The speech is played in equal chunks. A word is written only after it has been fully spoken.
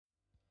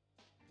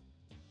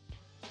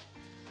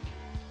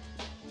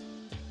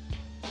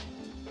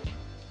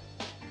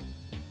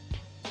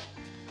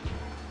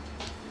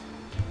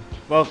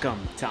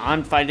Welcome to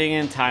On Fighting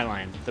in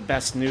Thailand, the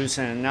best news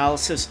and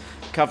analysis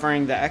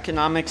covering the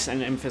economics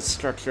and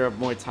infrastructure of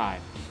Muay Thai.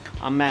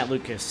 I'm Matt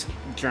Lucas,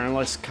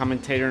 journalist,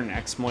 commentator, and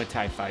ex-Muay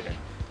Thai fighter.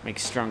 Make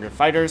stronger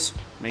fighters,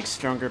 make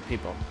stronger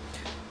people.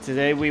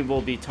 Today we will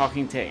be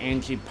talking to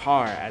Angie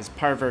Parr as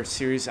part of our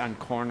series on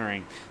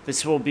cornering.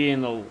 This will be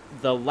in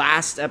the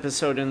last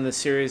episode in the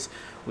series.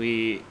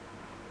 I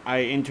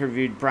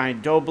interviewed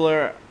Brian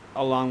Dobler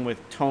along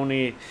with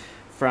Tony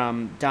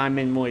from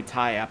Diamond Muay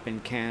Thai up in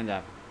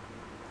Canada.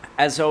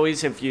 As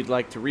always, if you'd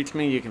like to reach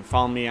me, you can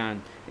follow me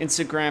on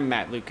Instagram,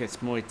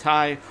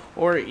 MattLucasMuayThai,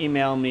 or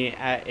email me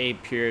at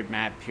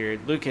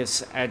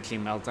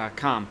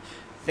a.matt.lucas@gmail.com.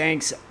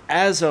 Thanks,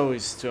 as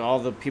always, to all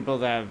the people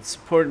that have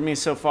supported me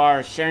so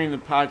far, sharing the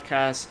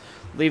podcast,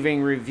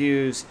 leaving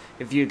reviews.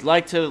 If you'd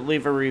like to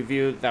leave a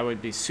review, that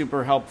would be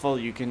super helpful.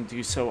 You can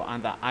do so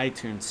on the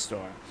iTunes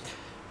store.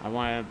 I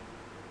want to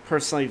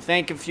personally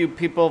thank a few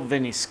people: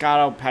 Vinny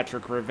Scotto,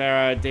 Patrick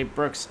Rivera, Dave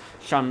Brooks,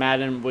 Sean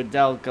Madden,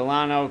 Woodell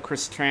Galano,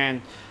 Chris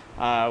Tran.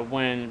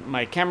 When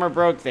my camera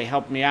broke, they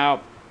helped me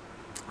out.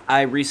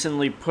 I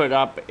recently put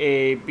up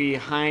a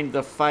behind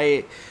the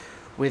fight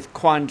with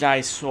Kwan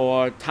Jai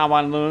Saw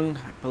Tawanlung.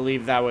 I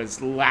believe that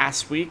was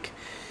last week.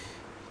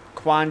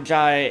 Kwan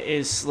Jai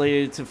is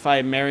slated to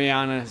fight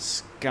Mariana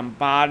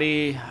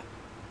Gambati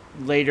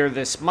later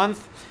this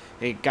month.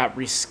 It got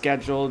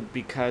rescheduled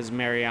because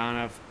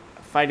Mariana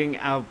fighting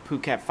out of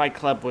Phuket Fight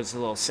Club was a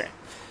little sick.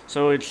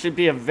 So it should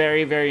be a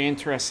very, very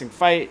interesting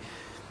fight.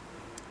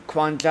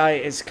 Kwan Jai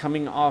is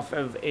coming off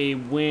of a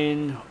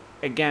win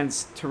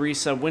against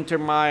Teresa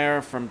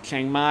Wintermeyer from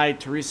Chiang Mai.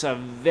 Teresa, a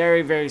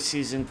very, very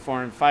seasoned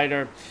foreign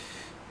fighter.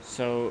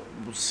 So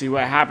we'll see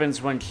what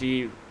happens when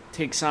she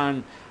takes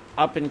on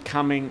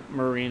up-and-coming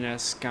Marina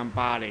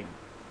Gambati.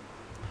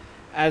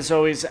 As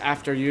always,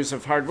 after years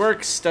of hard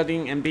work,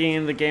 studying, and being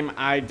in the game,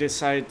 I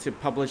decided to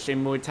publish a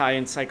Muay Thai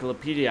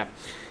encyclopedia.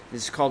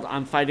 This is called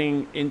On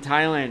Fighting in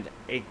Thailand,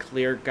 a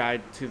clear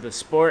guide to the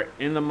sport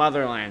in the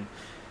motherland.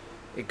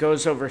 It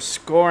goes over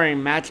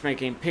scoring,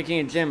 matchmaking, picking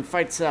a gym,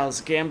 fight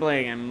styles,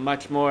 gambling, and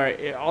much more.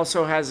 It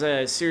also has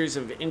a series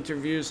of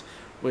interviews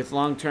with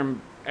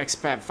long-term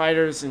expat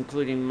fighters,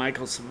 including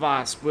Michael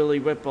Savas, Willie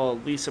Whipple,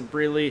 Lisa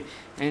Brealey,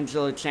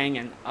 Angela Chang,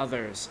 and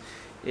others.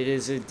 It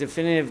is a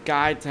definitive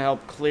guide to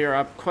help clear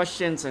up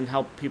questions and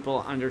help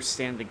people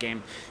understand the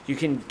game. You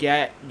can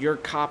get your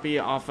copy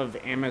off of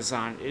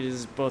Amazon. It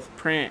is both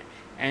print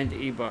and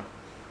ebook.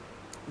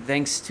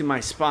 Thanks to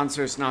my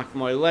sponsors, Nak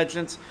Muay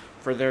Legends,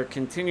 for their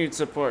continued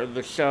support of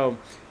the show.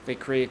 They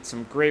create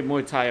some great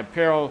Muay Thai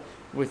apparel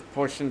with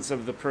portions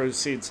of the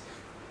proceeds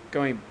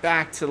going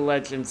back to the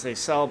legends they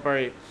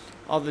celebrate.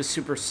 All the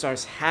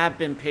superstars have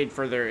been paid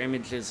for their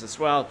images as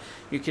well.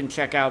 You can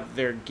check out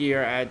their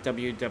gear at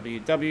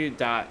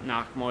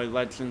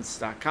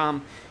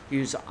www.nakmoylegends.com.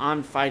 Use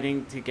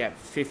OnFighting to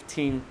get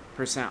 15%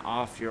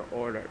 off your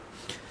order.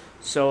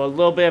 So a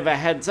little bit of a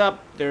heads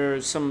up,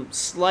 there's some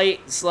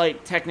slight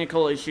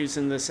technical issues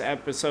in this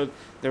episode.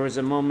 There was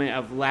a moment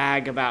of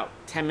lag about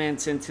 10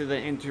 minutes into the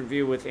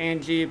interview with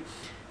Angie,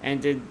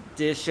 and in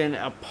addition,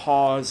 a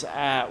pause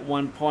at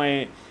one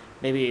point,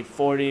 maybe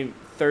 40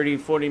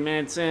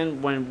 minutes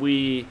in, when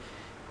we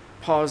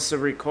paused the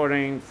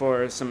recording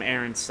for some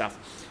errand stuff.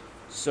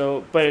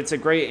 So, but it's a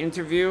great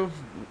interview.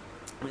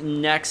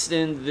 Next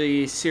in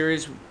the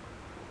series,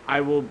 I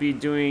will be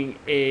doing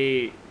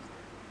a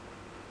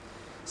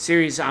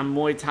series on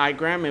Muay Thai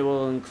Gram. It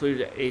will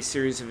include a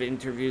series of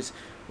interviews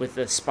with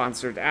the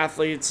sponsored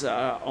athletes,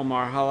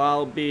 Omar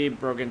Halalbi,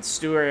 Brogan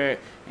Stewart,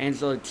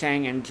 Angela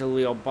Chang, and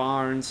Jaleel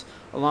Barnes,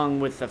 along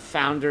with the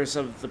founders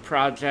of the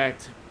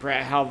project,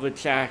 Brett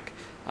Helvacek,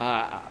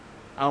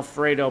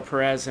 Alfredo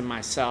Perez, and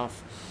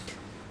myself.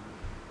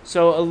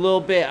 So a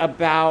little bit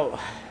about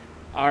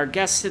our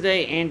guest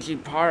today. Angie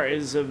Parr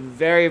is a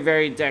very,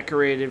 very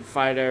decorated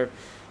fighter.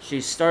 She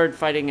started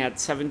fighting at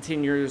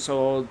 17 years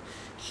old.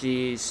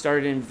 She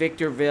started in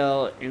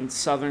Victorville in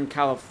Southern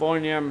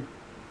California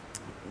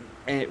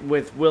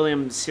with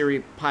William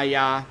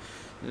Siripaya.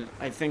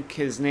 I think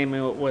his name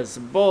was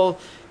Bull.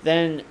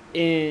 Then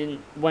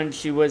when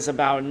she was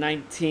about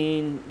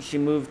 19, she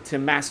moved to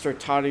Master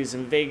Toddy's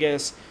in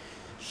Vegas.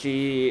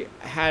 She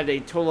had a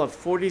total of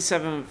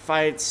 47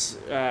 fights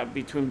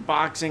between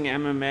boxing,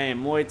 MMA,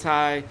 and Muay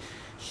Thai.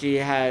 She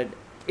had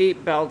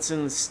 8 belts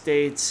in the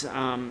States,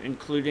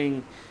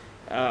 including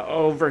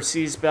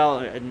overseas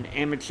belt, an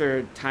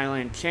amateur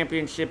Thailand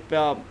championship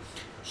belt.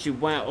 She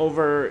went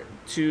over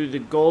to the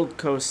Gold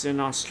Coast in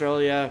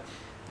Australia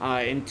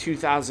in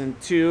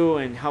 2002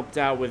 and helped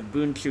out with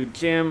Boon Chu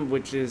Gym,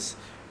 which is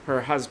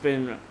her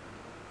husband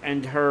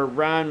and her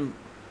run.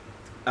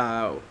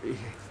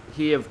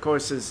 He, of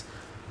course, is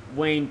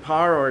Wayne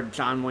Parr, or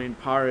John Wayne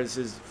Parr is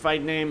his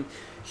fight name.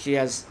 She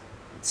has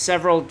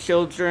several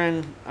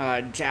children,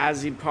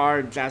 Jasmine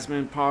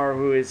Parr,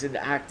 who is an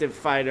active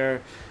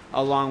fighter,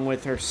 along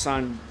with her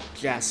son,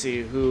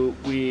 Jesse, who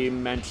we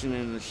mentioned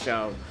in the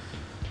show.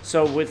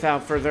 So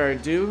without further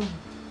ado,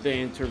 the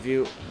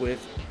interview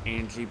with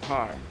Angie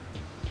Parr.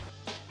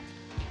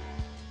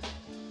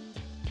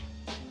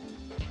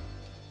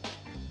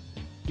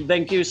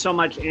 Thank you so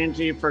much,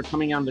 Angie, for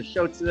coming on the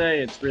show today.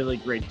 It's really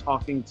great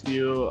talking to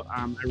you.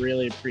 I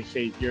really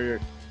appreciate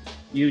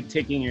you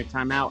taking your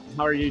time out.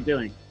 How are you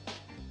doing?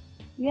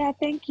 Yeah,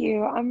 thank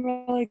you. I'm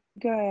really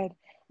good.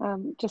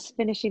 Just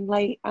finishing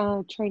late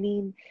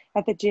training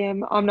at the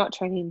gym. I'm not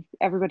training,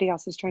 everybody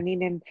else is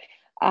training. And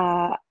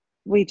uh,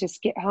 we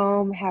just get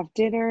home, have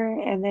dinner,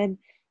 and then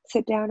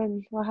sit down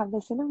and we'll have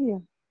this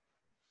interview.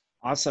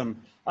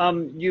 Awesome.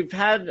 You've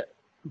had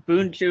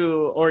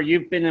Bunchu, or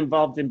you've been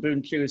involved in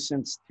Bunchu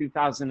since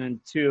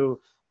 2002.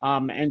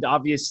 And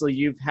obviously,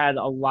 you've had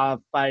a lot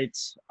of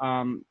fights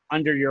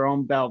under your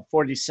own belt,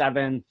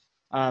 47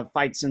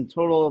 fights in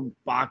total,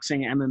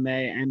 boxing,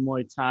 MMA, and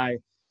Muay Thai.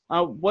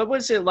 What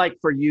was it like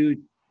for you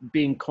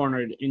being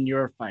cornered in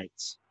your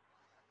fights?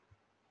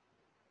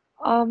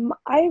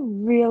 I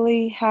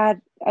really had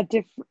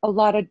a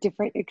lot of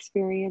different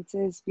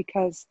experiences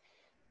because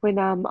when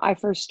I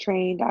first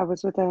trained, I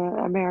was with an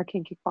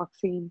American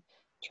kickboxing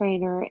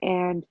trainer,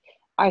 and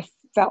I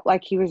felt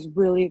like he was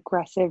really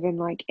aggressive and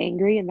like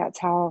angry, and that's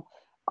how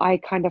I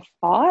kind of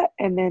fought.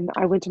 And then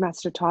I went to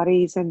Master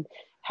Toddy's and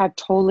had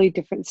totally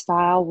different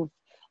style with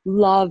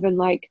love and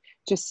like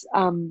just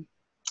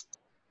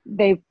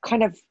they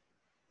kind of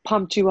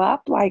pumped you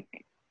up, like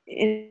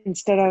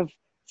instead of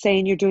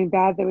saying you're doing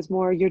bad, there was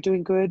more you're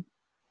doing good,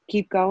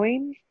 keep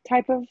going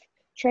type of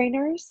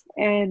trainers.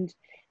 And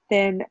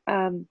then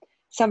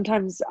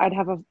sometimes I'd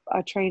have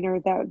a trainer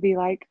that would be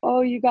like, oh,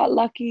 you got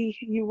lucky,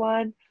 you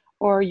won,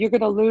 or you're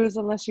going to lose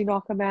unless you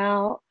knock them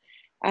out.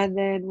 And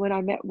then when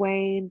I met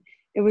Wayne,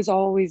 it was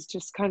always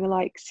just kind of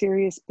like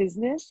serious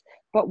business.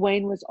 But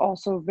Wayne was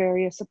also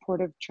very a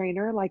supportive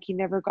trainer. Like he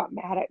never got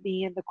mad at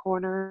me in the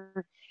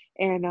corner.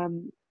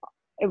 And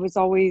it was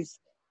always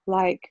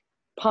like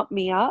pump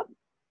me up.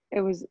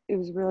 It was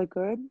really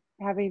good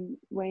having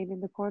Wayne in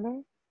the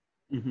corner.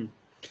 Hmm.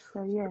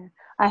 So yeah,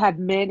 I had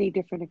many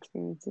different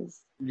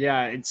experiences.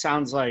 Yeah, it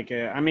sounds like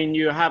it. I mean,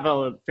 you have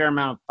a fair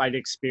amount of fight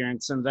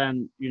experience, and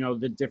then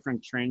the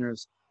different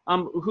trainers.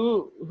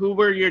 Who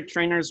were your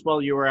trainers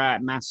while you were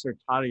at Master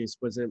Toddy's?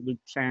 Was it Luke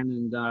Chan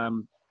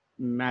and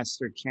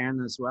Master Chan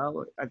as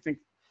well? I think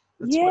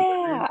that's what their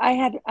Yeah, name. I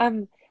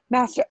had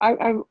Master.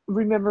 I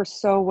remember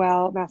so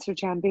well Master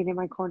Chan being in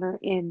my corner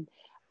in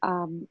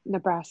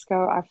Nebraska.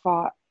 I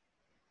fought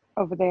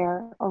over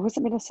there, or was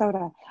it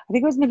Minnesota? I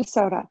think it was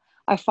Minnesota.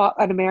 I fought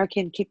an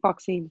American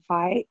kickboxing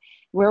fight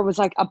where it was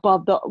like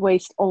above the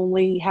waist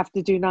only, you have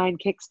to do 9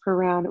 kicks per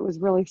round. It was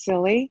really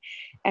silly.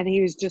 And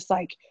he was just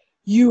like,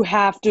 you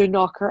have to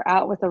knock her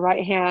out with the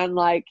right hand.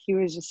 Like he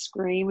was just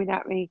screaming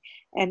at me.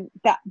 And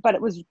that, but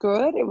it was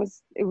good.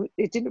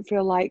 It didn't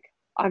feel like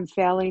I'm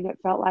failing. It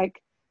felt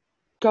like,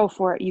 go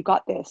for it. You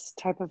got this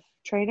type of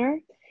trainer.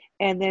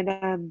 And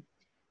then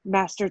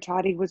Master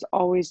Toddy was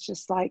always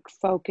just like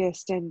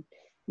focused and,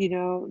 you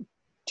know,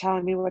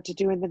 telling me what to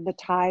do. And then the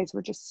ties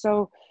were just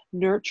so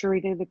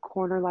nurturing in the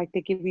corner. Like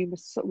they give you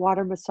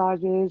water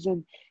massages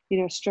and,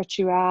 stretch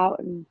you out.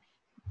 And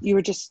you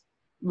were just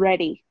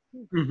ready.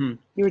 Hmm.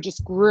 You were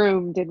just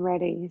groomed and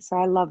ready. So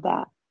I love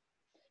that.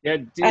 Yeah.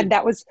 And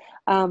that was,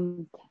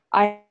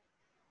 I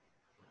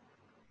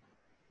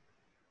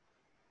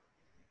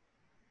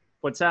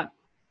What's that?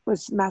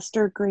 was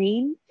Master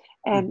Green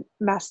Mhm. and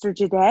Master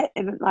Jadet.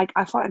 And like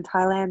I fought in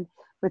Thailand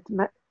with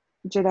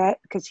Jadet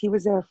because he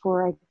was there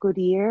for a good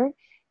year.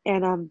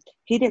 And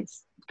he didn't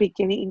speak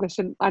any English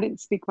and I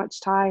didn't speak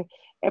much Thai,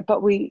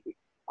 but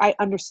I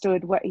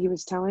understood what he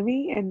was telling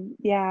me. And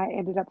yeah, I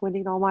ended up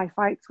winning all my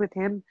fights with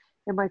him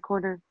in my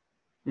corner.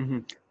 Hmm.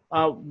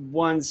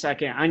 1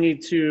 second. I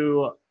need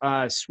to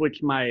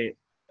switch my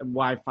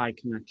Wi-Fi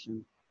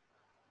connection.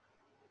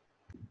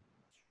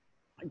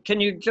 Can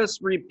you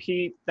just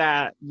repeat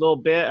that little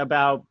bit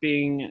about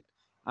being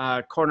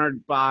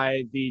cornered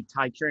by the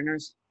Thai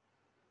trainers?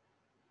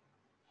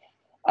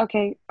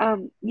 Okay.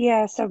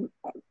 Yeah. So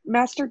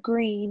Master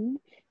Green,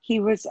 he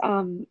was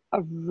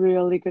a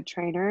really good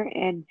trainer,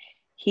 and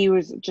he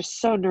was just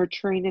so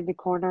nurturing in the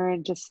corner,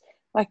 and just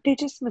like they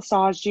just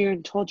massaged you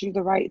and told you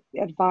the right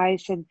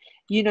advice, and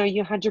you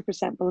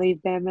 100%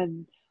 believe them.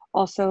 And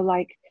also,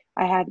 like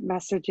I had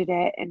Master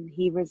Jadet, and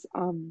he's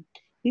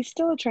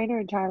still a trainer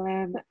in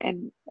Thailand,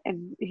 and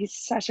he's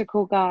such a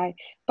cool guy.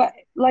 But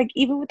like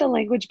even with the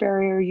language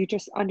barrier, you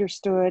just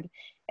understood,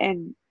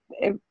 and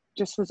it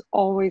just was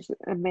always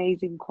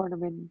amazing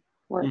cornerman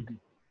work. Mhm.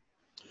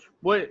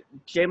 What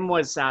gym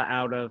was that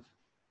out of?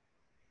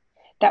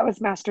 That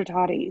was Master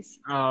Toddy's.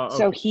 Oh,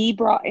 So okay. he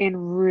brought in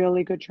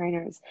really good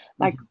trainers.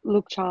 Like Mhm.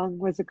 Luke Chong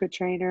was a good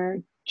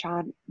trainer.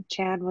 Chan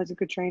was a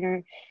good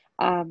trainer.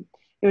 Um,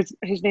 it was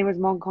his name was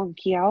Mong Kong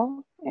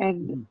Kiao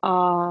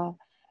Mhm.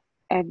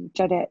 and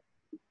Jadet.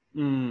 I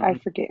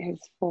Mhm. forget his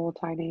full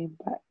Thai name,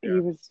 but he Yeah.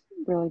 was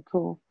really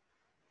cool.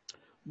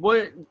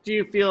 What do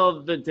you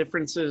feel the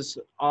differences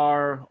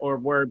are or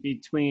were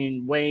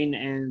between Wayne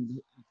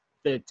and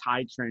the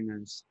Thai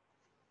trainers?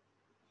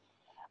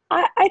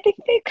 I think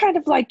they kind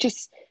of like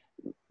just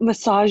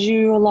massage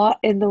you a lot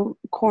in the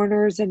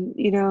corners, and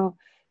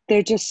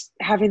they're just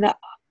having the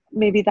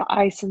maybe the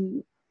ice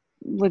and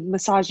would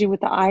massage you with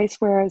the ice,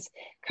 whereas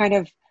kind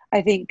of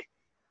I think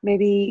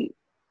maybe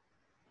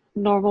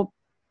normal,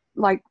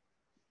 like,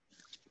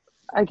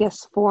 I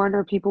guess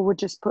foreigner people would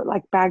just put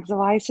like bags of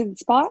ice in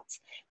spots.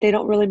 They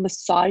don't really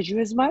massage you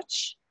as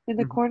much in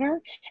the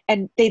corner,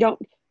 and they don't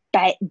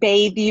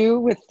bathe you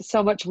with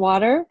so much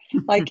water.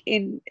 Like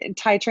in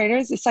Thai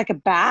trainers, it's like a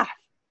bath.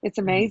 It's Mhm.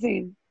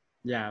 amazing.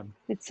 Yeah.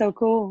 It's so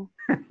cool.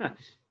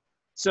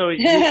 So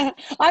you,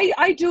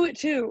 I do it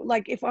too.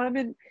 Like if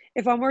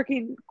I'm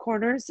working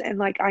corners and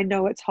like I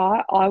know it's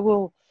hot, I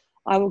will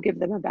give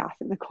them a bath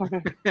in the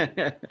corner.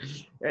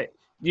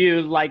 do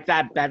you like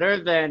that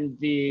better than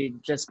the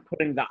just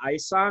putting the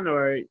ice on,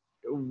 or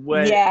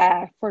what?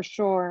 Yeah, for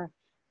sure.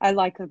 I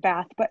like the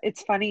bath, but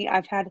it's funny.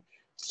 I've had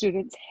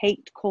students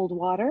hate cold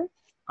water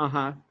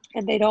Uh-huh.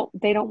 and they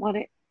don't want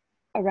it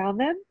around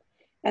them.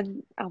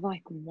 And I'm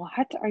like,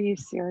 "What? Are you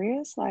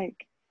serious?"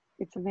 Like,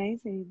 it's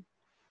amazing.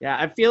 Yeah,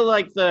 I feel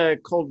like the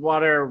cold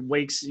water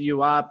wakes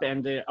you up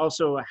and it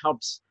also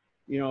helps,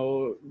 you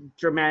know,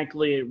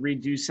 dramatically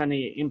reduce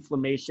any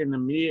inflammation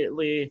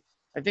immediately.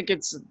 I think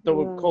it's the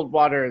Yeah. cold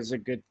water is a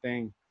good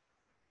thing.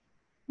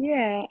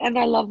 Yeah, and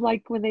I love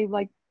like when they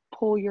like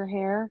pull your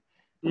hair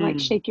and like Mm.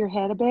 shake your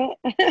head a bit.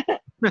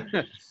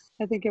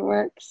 I think it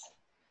works.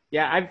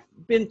 Yeah, I've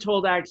been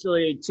told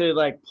actually to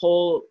like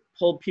pull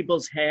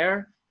people's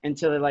hair and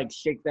to like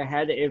shake the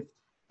head if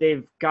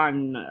they've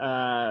gotten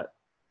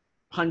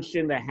punched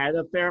in the head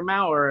a fair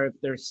amount or if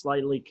they're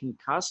slightly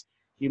concussed.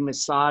 You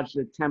massage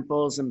the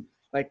temples and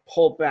like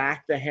pull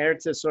back the hair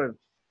to sort of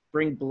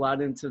bring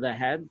blood into the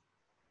head.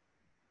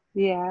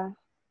 Yeah,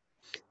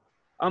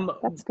 Um,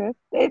 that's good.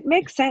 It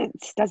makes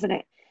sense, doesn't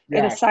it?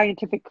 In a yeah.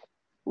 scientific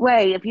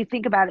way, if you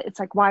think about it, it's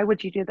like, why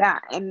would you do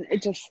that? And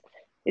it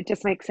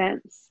just makes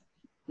sense.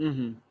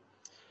 Hmm.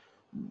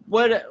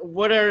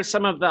 What are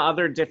some of the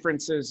other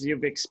differences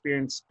you've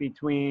experienced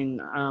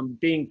between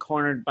being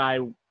cornered by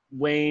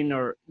Wayne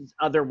or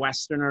other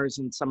Westerners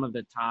and some of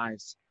the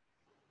Thais?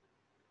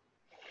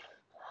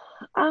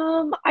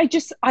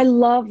 I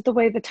love the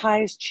way the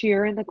Thais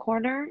cheer in the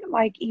corner.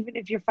 Like even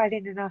if you're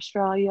fighting in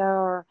Australia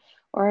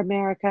or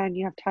America and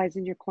you have Thais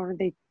in your corner,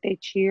 they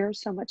cheer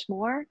so much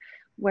more.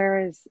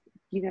 Whereas,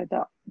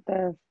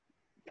 the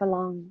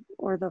Falang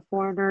or the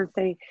foreigners,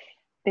 they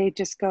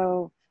just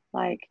go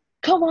like,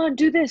 come on,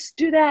 do this,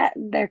 do that.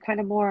 And they're kind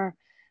of more,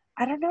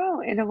 I don't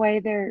know, in a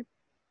way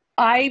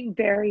I'm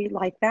very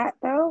like that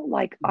though.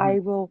 Like Hmm. I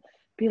will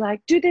be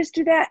like, do this,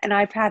 do that. And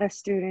I've had a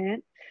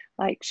student,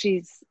 like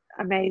she's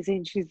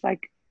amazing. She's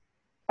like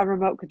a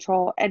remote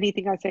control.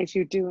 Anything I say she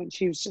would do. And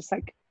she was just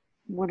like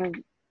one of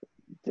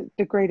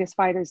the greatest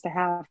fighters to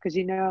have because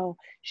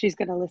she's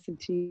gonna listen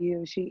to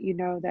you.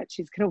 That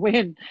she's gonna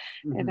win.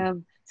 And Hmm.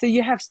 so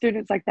you have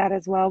students like that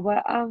as well.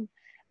 But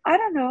I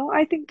don't know.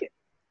 I think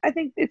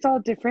it's all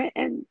different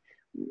and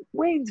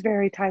Wayne's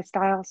very Thai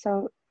style,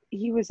 so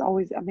he was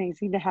always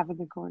amazing to have in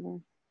the corner.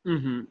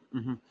 Hmm.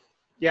 Hmm.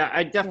 Yeah,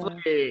 I Yeah.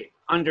 definitely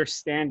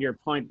understand your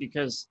point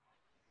because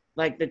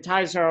like the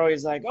Thais are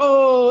always like,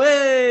 oh,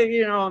 hey,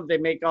 you know, they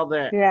make all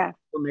the Yeah.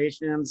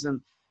 exclamations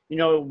and, you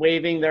know,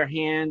 waving their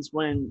hands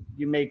when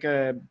you make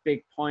a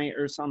big point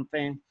or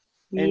something.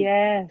 And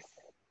Yes.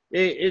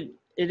 it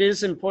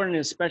is important,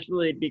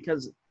 especially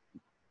because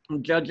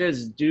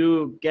judges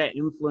do get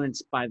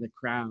influenced by the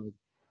crowd.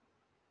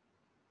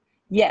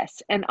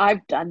 Yes, and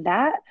I've done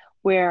that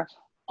where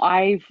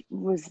I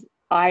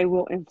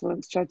will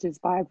influence judges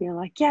by being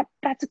like, "Yep,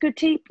 that's a good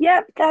teep.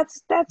 Yep,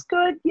 that's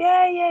good.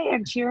 Yeah, yeah,"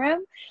 and cheer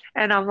him.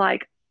 And I'm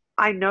like,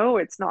 I know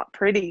it's not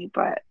pretty,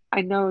 but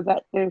I know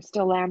that they're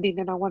still landing,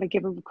 and I want to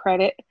give them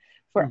credit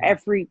for Mm-hmm.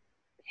 every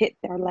hit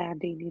they're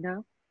landing.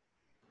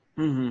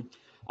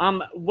 Mm-hmm.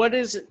 What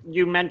is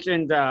you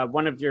mentioned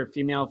one of your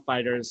female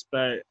fighters,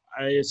 but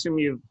I assume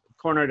you've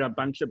cornered a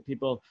bunch of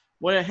people.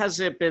 What has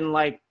it been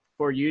like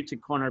for you to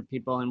corner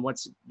people, and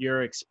what's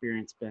your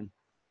experience been?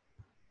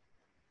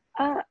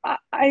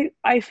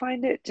 I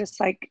find it just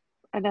like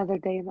another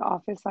day in the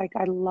office. Like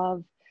I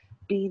love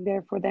being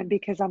there for them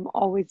because I'm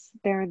always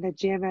there in the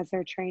gym as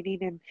they're training,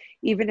 and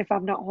even if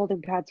I'm not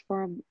holding pads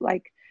for them,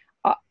 like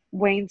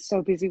Wayne's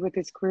so busy with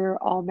his career,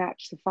 I'll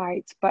match the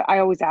fights. But I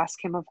always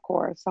ask him, of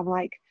course. I'm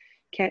like,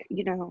 can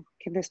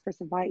this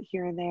person fight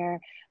here and there?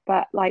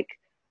 But like,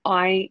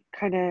 I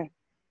kind of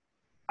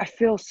I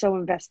feel so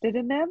invested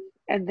in them,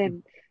 and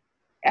then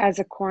as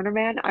a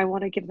cornerman, I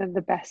want to give them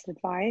the best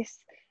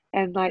advice.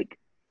 And like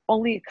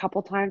only a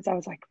couple times I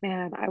was like,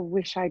 man, I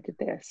wish I did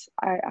this.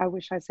 I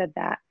wish I said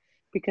that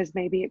because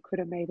maybe it could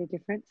have made a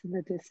difference in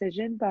the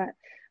decision. But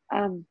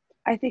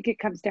I think it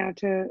comes down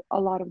to a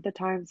lot of the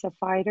times the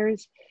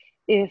fighters,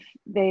 if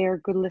they are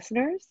good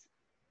listeners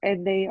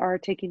and they are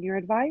taking your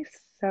advice.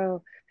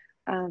 So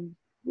um,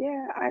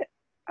 yeah, I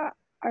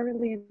I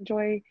really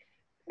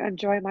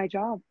enjoy my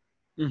job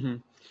Mm-hmm.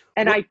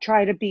 and What? I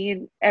try to be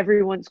in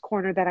everyone's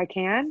corner that I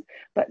can.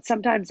 But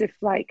sometimes if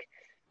like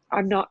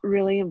I'm not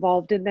really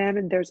involved in them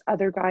and there's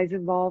other guys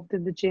involved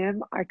in the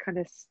gym, I kind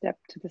of step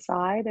to the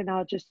side and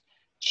I'll just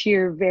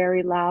cheer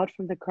very loud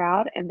from the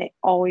crowd and they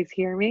always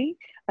hear me.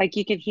 Like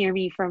you can hear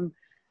me from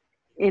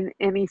in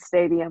any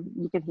stadium,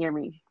 you can hear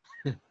me.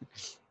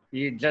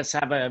 You just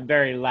have a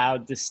very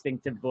loud,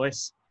 distinctive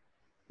voice.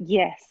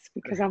 Yes,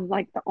 because I'm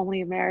like the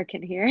only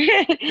American here.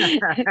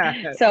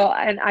 So,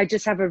 and I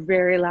just have a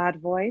very loud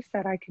voice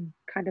that I can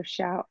kind of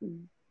shout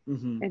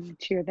Hmm. and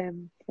cheer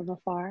them from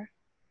afar.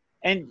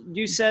 And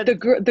you said, The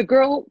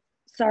girl,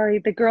 sorry,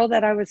 the girl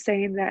that I was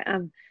saying that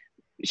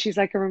she's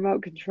like a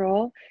remote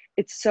control.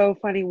 It's so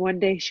funny. One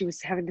day she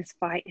was having this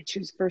fight and she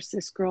was versus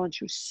this girl and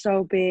she was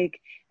so big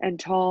and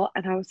tall.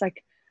 And I was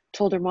like,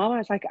 told her mom, I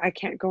was like, I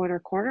can't go in her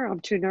corner. I'm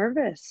too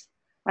nervous.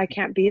 I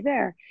can't be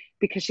there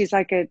because she's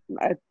like a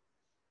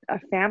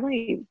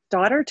family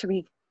daughter to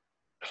me.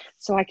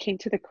 So I came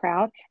to the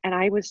crowd and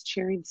I was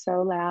cheering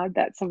so loud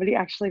that somebody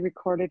actually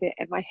recorded it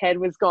and my head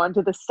was going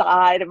to the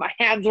side and my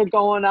hands were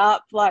going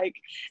up like,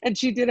 and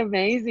she did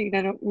amazing.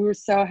 And we were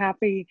so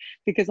happy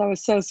because I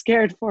was so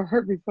scared for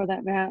her before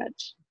that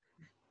match.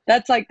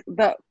 That's like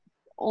the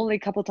only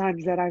couple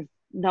times that I've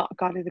not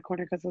gone in the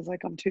corner because I was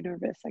like, I'm too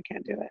nervous. I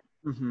can't do it.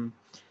 hmm,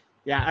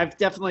 yeah, I've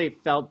definitely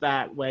felt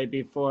that way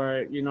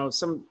before.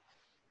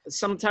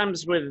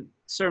 Sometimes with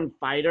certain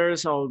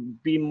fighters, I'll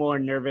be more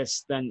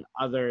nervous than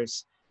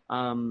others.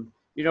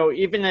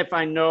 Even if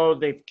I know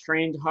they've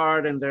trained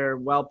hard and they're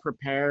well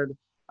prepared.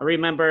 I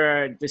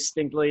remember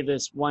distinctly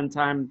this one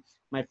time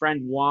my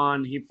friend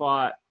Juan, he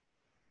fought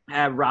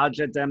at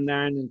Raja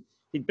Demnan, and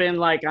he'd been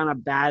like on a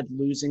bad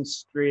losing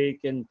streak,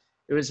 and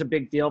it was a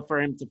big deal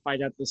for him to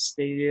fight at the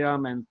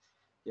stadium. And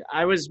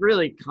I was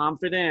really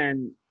confident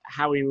in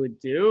how he would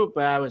do,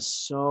 but I was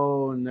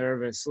so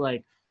nervous,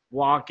 like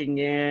walking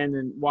in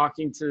and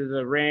walking to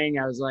the ring.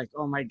 I was like,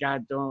 oh my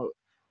God, don't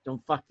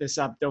fuck this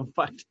up. Don't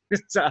fuck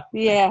this up.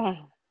 Yeah.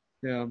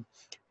 Yeah.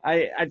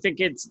 I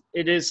think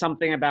it is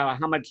something about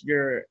how much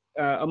you're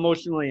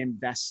emotionally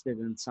invested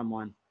in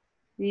someone.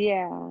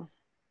 Yeah.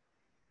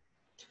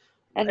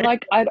 And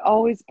like I'd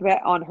always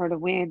bet on her to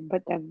win,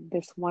 but then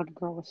this one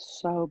girl was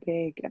so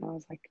big and I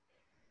was like,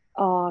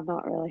 oh, I'm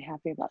not really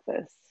happy about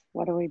this.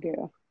 What do we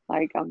do?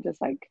 Like I'm just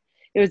like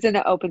it was in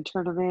an open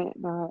tournament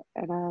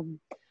and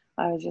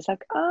I was just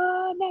like,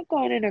 oh, I'm not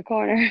going in a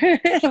corner.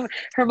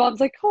 Her mom's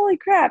like, holy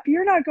crap,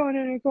 you're not going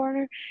in a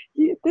corner.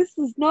 This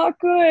is not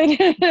good.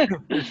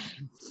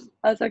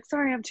 I was like,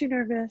 sorry, I'm too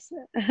nervous.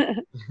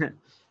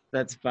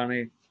 That's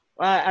funny.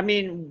 I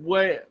mean,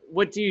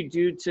 what do you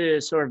do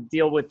to sort of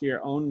deal with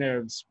your own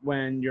nerves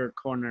when you're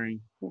cornering?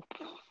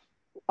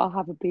 I'll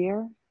have a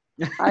beer.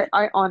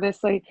 I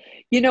honestly,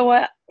 you know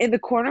what? In the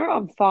corner,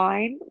 I'm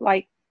fine.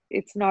 Like,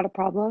 it's not a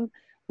problem.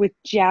 With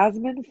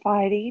Jasmine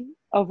fighting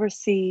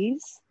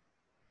overseas,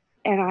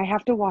 and I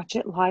have to watch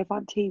it live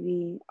on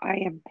TV, I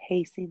am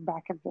pacing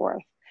back and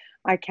forth.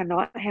 I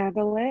cannot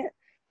handle it.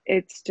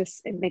 It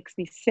makes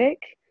me sick.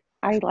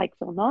 I like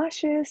feel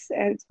nauseous,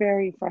 and it's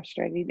very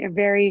frustrating and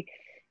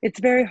it's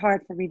very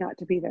hard for me not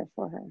to be there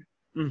for her.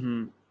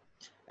 Hmm.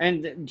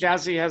 And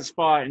Jazzy has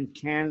fought in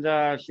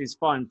Canada. She's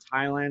fought in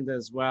Thailand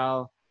as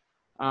well.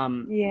 Has,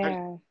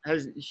 Yeah.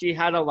 has she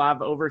had a lot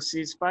of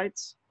overseas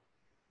fights?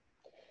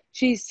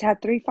 She's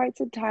had 3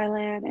 fights in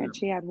Thailand, Yeah. and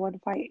she had 1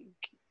 fight in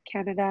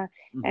Canada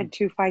Hmm. and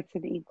 2 fights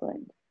in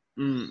England.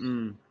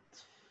 Mm-mm.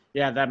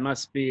 Yeah, that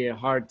must be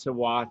hard to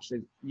watch.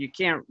 You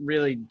can't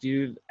really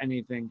do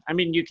anything. I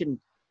mean, you can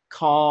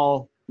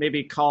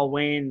maybe call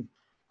Wayne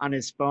on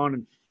his phone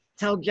and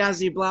tell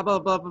Jazzy blah blah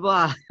blah blah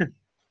blah.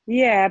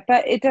 Yeah,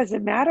 but it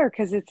doesn't matter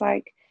because it's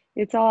like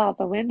it's all out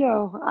the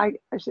window.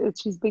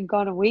 She's been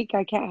gone a week.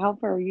 I can't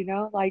help her, you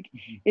know? Like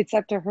it's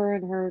up to her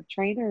and her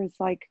trainers,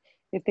 like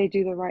if they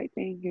do the right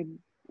thing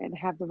and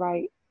have the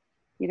right,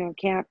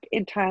 camp.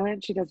 In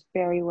Thailand, she does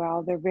very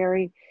well. They're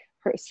very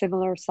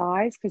similar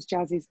size because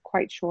Jazzy's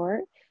quite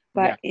short.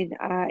 Yeah. But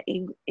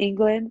in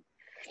England,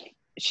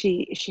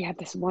 she had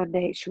this one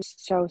day she was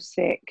so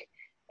sick,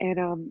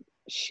 and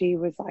she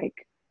was like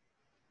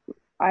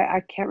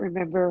I can't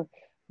remember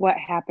what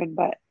happened,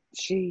 but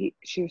she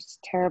was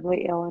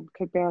terribly ill and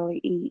could barely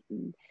eat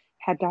and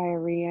had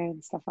diarrhea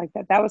and stuff like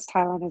that. That was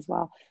Thailand as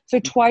well. So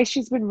twice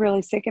she's been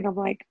really sick, and I'm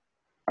like,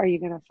 are you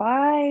gonna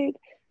fight?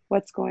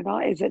 What's going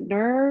on? Is it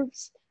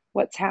nerves?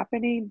 What's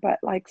happening? But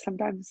like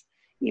sometimes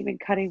even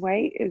cutting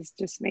weight is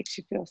just makes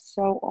you feel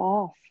so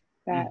off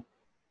that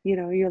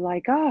Mm. you're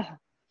like, oh,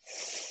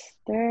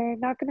 they're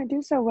not gonna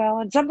do so well.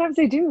 And sometimes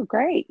they do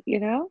great.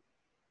 Yeah.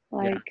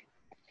 Like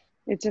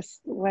it just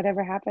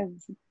whatever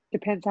happens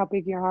depends how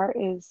big your heart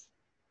is.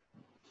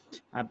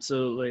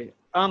 Absolutely.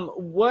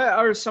 What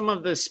are some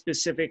of the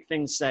specific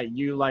things that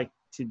you like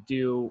to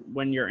do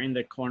when you're in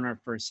the corner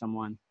for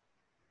someone?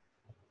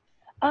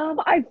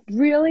 I've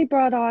really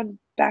brought on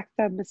back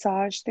the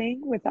massage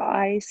thing with the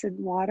ice and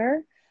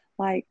water,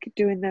 like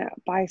doing the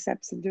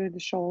biceps and doing the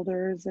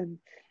shoulders. And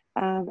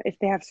if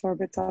they have sore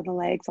bits on the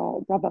legs,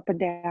 I'll rub up and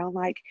down.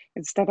 Like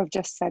instead of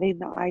just setting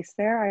the ice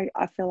there,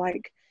 I feel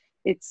like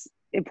it's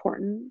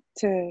important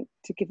to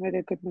give it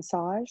a good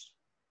massage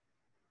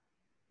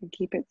and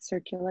keep it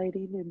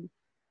circulating and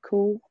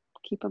cool,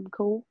 keep them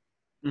cool.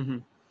 Hmm.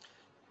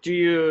 Do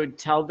you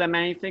tell them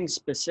anything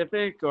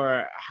specific,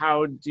 or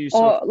how do you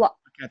sort of Or look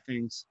at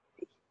things?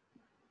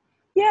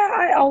 yeah,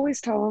 I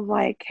always tell them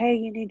like, hey,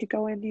 you need to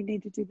go in, you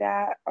need to do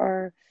that,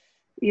 or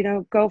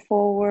go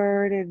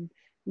forward and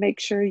make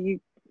sure you,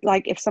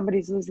 like, if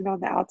somebody's losing on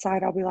the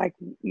outside, I'll be like,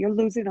 you're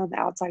losing on the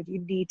outside, you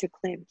need to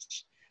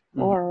clinch.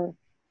 Mhm. Or,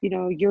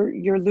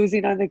 you're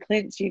losing on the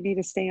clinch, you need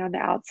to stay on the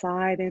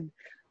outside. And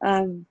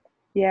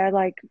yeah,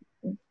 like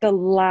the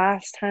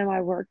last time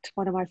I worked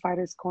one of my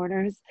fighters'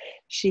 corners,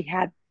 she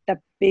had the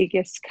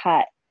biggest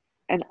cut.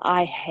 And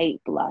I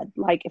hate blood.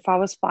 Like if I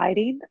was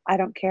fighting, I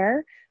don't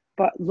care.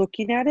 But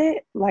looking at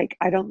it, like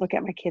I don't look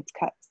at my kids'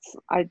 cuts.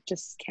 I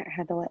just can't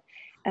handle it.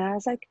 And I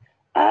was like,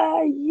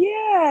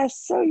 yeah,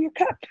 so you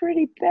cut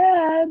pretty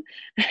bad.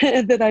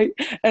 And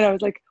I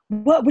was like,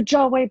 what would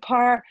John Wayne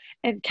Parr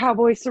and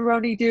Cowboy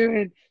Cerrone do?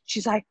 And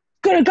she's like,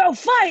 gonna go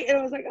fight. And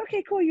I was like,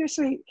 okay, cool, you're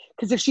sweet.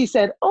 Because if she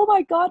said, oh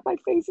my God, my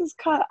face is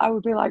cut, I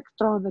would be like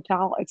throwing the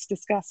towel. It's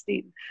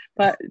disgusting.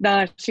 But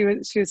no, she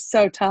was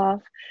so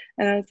tough.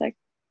 And I was like,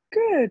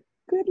 good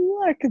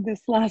luck in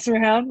this last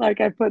round. Like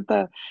I put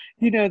the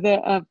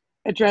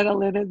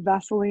adrenaline and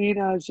Vaseline.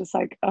 I was just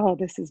like, oh,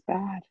 this is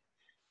bad.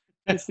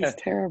 This is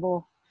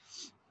terrible.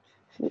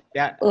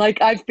 Yeah.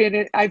 Like I've been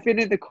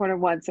in the corner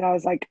once and I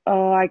was like,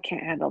 oh, I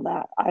can't handle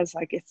that. I was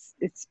like,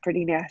 it's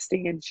pretty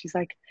nasty. And she's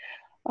like,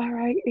 all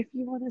right, if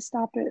you want to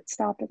stop it,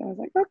 stop it. I was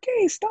like,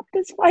 okay, stop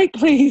this fight,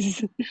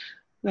 please.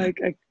 Like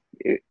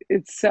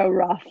it's so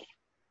rough.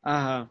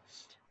 Uh-huh.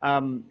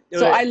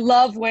 So I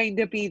love waiting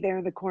to be there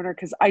in the corner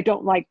because I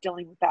don't like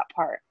dealing with that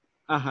part.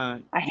 uh-huh.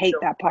 I You hate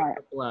don't that like part.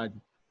 the blood.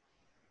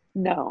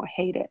 No, I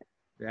hate it.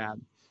 Yeah.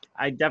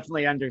 I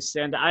definitely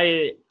understand.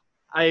 I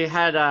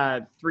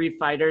had 3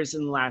 fighters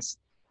in the last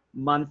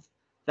month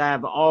that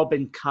have all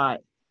been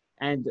cut,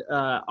 and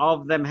all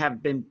of them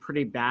have been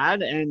pretty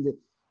bad. And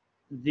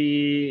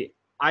the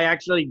I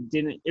actually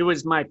didn't. It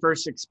was my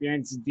first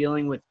experience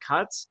dealing with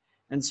cuts,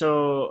 and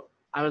so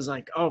I was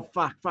like, "Oh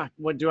fuck!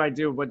 What do I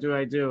do? What do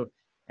I do?"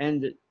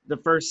 And the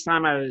first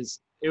time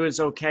it was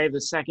okay.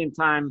 The second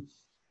time,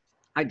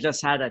 I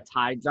just had a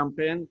tie jump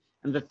in,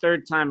 and the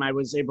third time I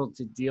was able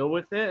to deal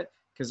with it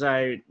because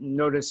I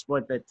noticed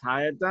what the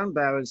tie had done,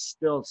 but I was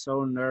still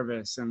so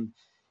nervous, and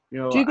you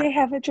know, Do they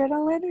have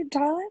adrenaline in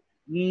Thailand?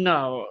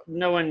 no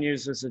one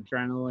uses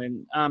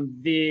adrenaline.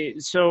 The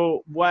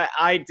so what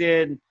I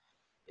did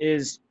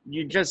is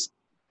you just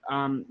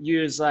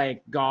use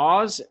like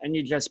gauze and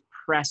you just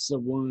press the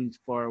wound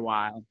for a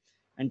while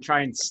and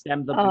try and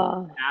stem the bleeding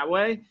Oh, that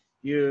way.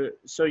 You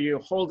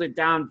hold it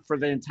down for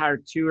the entire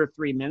 2 or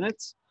 3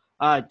 minutes,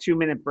 2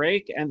 minute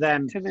break, and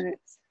then 2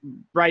 minutes.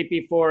 right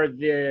before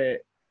the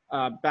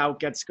bout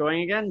gets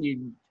going again,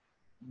 you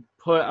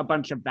put a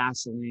bunch of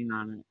Vaseline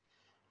on it.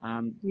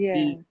 Um, the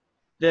Yeah.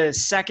 the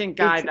second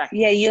guy It's that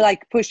yeah, you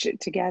like push it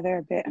together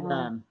a bit, huh?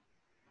 um,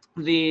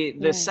 the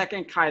Yeah.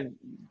 second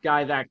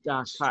guy that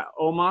got caught,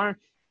 Omar,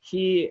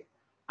 he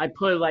I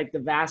put like the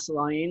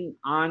Vaseline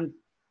on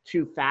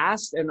too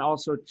fast and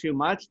also too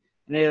much,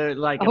 and it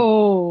like a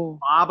Oh.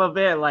 blob of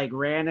it like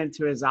ran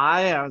into his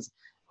eye. I was,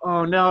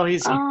 oh no,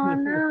 he's. Oh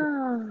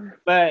no.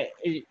 But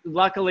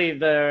luckily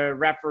the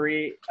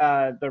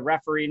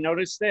referee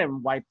noticed it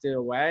and wiped it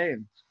away,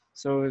 and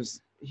so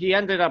he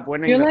ended up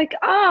winning You're the. like,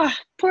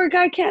 poor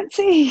guy can't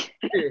see.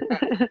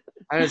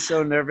 I was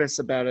so nervous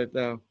about it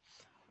though.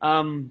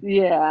 Um,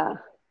 Yeah.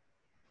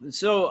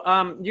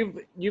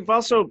 you've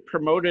also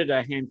promoted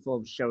a handful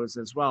of shows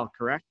as well,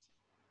 correct?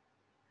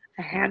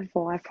 A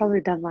handful. I've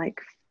probably done like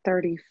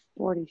 30,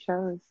 40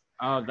 shows.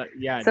 Oh,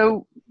 yeah,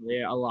 So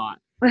yeah, a lot.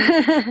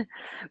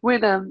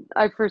 when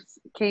I first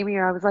came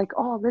here, I was like,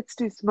 oh, let's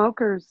do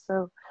smokers.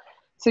 So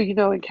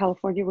in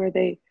California where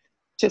they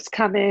just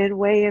come in,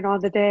 weigh in on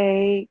the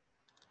day,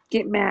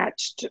 get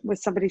matched with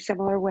somebody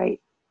similar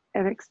weight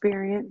and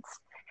experience.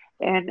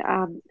 And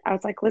I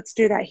was like, let's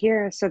do that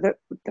here. So the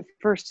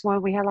first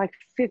one, we had like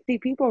 50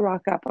 people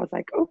rock up. I was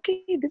like,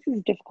 okay, this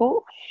is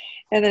difficult.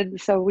 And then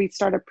so we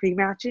started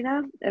pre-matching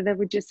them. And then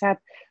we just had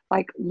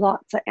like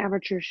lots of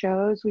amateur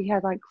shows. We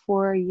had like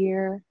 4 a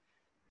year.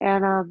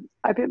 And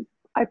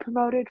I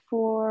promoted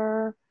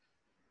for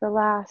the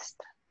last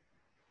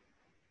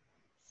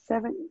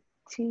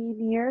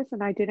 17 years,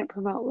 and I didn't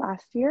promote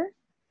last year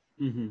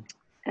Hmm.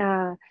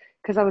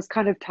 because I was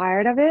kind of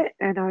tired of it.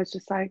 And I was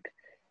just like,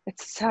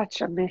 it's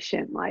such a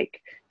mission. Like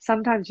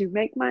sometimes you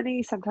make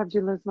money, sometimes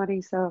you lose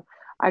money. So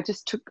I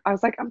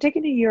was like, I'm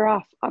taking a year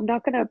off. I'm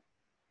not going to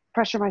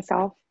pressure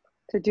myself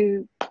to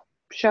do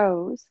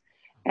shows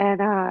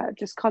and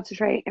just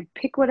concentrate and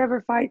pick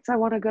whatever fights I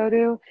want to go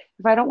to.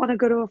 If I don't want to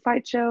go to a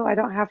fight show, I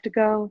don't have to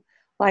go.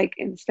 Like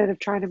instead of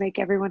trying to make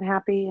everyone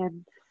happy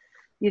and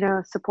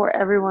support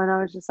everyone,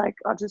 I was just like,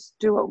 I'll just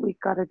do what we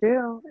got to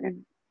do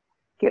and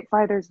get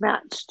fighters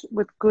matched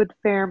with good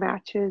fair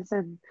matches.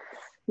 And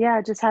yeah,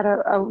 I just had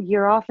a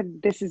year off,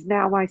 and this is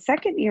now my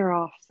second year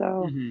off.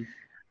 So Hmm.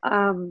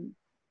 um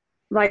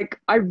like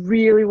I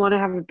really want to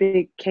have a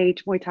big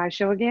cage Muay Thai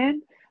show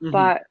again, Hmm.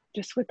 but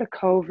just with the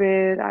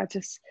COVID,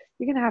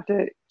 you're gonna have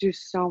to do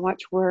so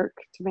much work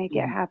to make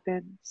it Hmm.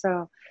 happen.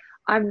 So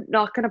I'm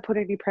not gonna put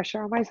any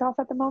pressure on myself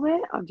at the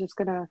moment. I'm just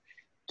gonna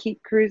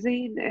keep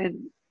cruising,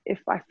 and if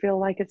I feel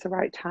like it's the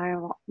right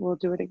time, we'll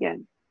do it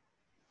again.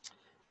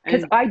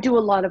 because And I do a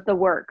lot of the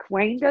work.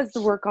 Wayne does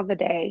the work on the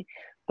day,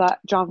 but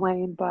John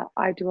Wayne, but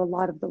I do a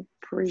lot of the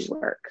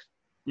pre-work.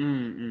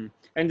 and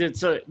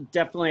it's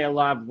definitely a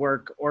lot of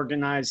work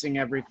organizing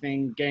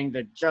everything, getting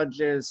the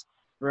judges,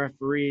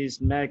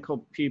 referees,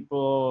 medical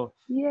people,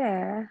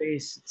 Yeah,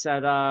 base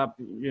set up,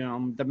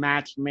 the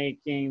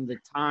matchmaking, the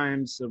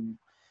times, the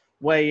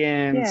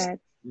weigh-ins. yeah,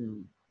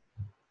 Mm,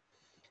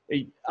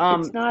 it's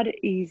Um, not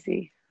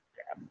easy.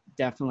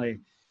 definitely.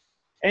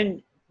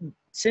 And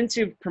since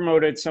you've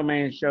promoted so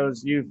many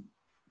shows, you've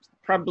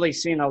probably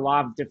seen a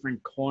lot of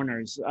different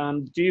corners.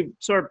 Do you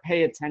sort of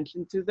pay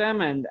attention to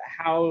them, and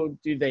how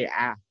do they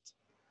act?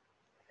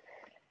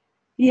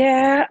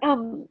 Yeah,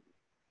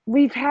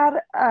 we've had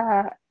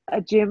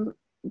a gym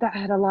that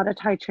had a lot of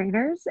Thai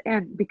trainers,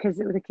 and because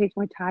it was a cage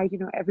Muay Thai,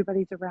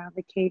 everybody's around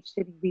the cage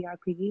sitting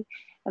VIP,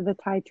 and the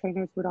Thai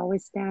trainers would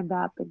always stand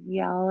up and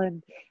yell,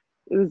 and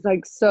it was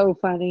like so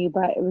funny,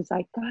 but it was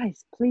like,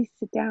 guys, please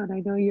sit down.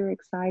 I know you're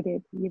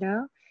excited,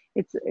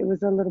 it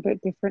was a little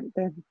bit different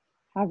than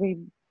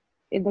having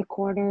in the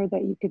corner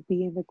that you could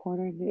be in the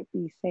corner and it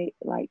be say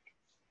like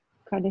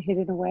kind of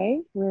hidden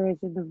away, whereas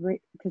in the ring,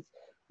 because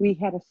we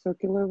had a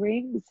circular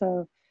ring,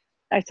 so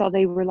I saw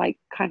they were like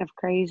kind of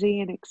crazy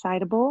and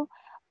excitable.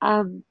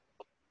 Um,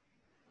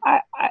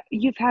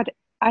 you've had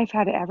I've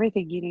had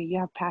everything. You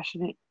have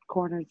passionate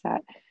corners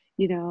that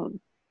you know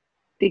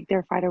think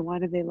their fighter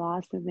won and they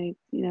lost, and they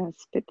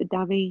spit the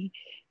dummy.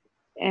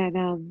 And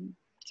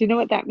do you know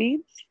what that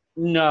means?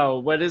 No,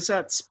 what is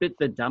that? Spit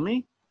the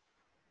dummy?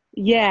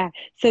 Yeah,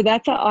 so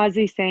that's an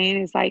Aussie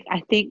saying. Is like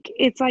I think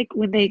it's like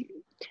when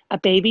a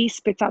baby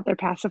spits out their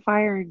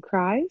pacifier and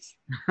cries.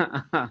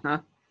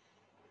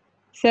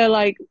 So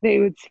like they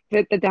would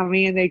spit the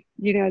dummy and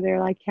they're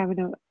like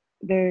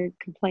they're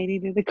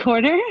complaining in the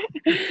corner.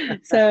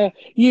 So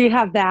you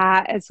have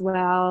that as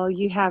well.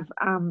 You have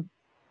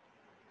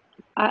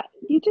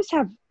you just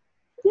have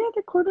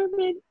the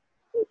cornermen.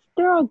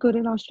 They're all good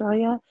in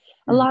Australia.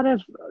 A Mhm, lot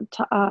of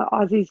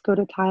Aussies go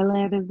to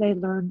Thailand and they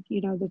learn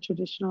the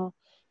traditional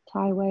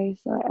Thai way.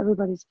 So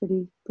everybody's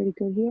pretty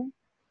good here.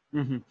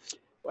 mhm.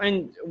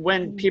 And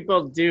when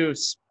people do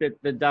spit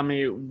the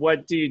dummy,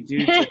 what do you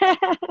do to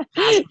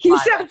You pacify them?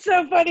 sound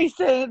so funny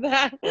saying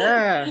that.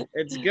 Yeah,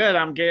 it's good.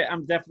 I'm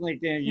definitely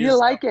gonna You use that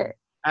like one. it.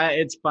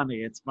 It's funny.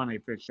 It's funny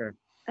for sure.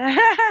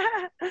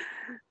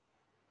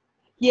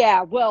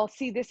 Yeah, well,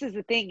 see, this is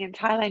the thing. In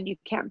Thailand, you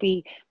can't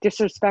be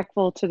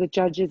disrespectful to the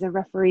judges and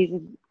referees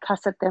and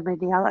cuss at them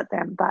and yell at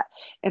them. But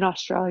in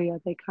Australia,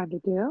 they kind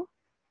of do.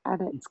 And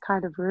it's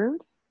kind of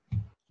rude.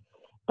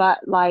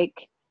 But like,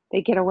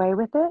 they get away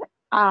with it.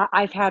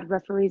 I've had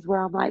referees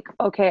where I'm like,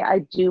 okay, I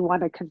do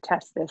want to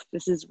contest this.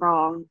 This is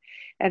wrong.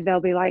 And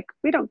they'll be like,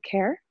 we don't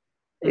care.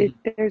 Mhm,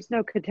 There's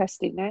no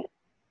contesting it.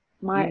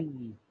 My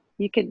mhm,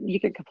 you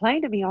can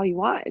complain to me all you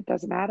want. It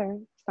doesn't matter.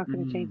 It's not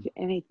going to change mhm.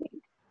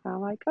 anything. I'm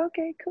like,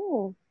 okay,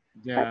 cool.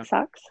 Yeah. That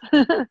sucks.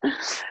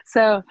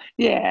 So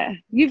yeah,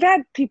 you've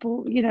had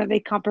people, they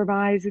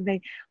compromise and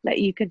they let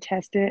you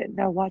contest it and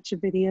they'll watch the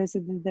videos.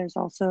 And then there's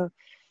also,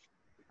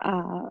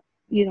 uh,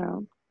 you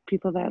know,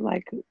 people that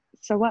like,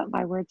 so what?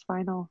 My word's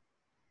final.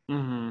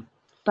 Hmm.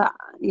 But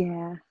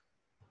yeah.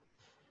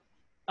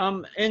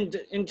 And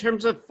in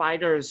terms of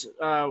fighters,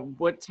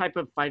 what type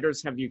of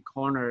fighters have you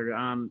cornered?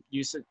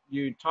 You said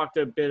you talked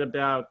a bit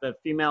about the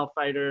female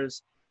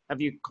fighters. Have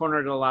you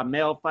cornered a lot of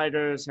male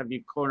fighters? Have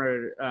you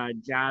cornered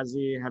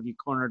Jazzy? Have you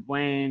cornered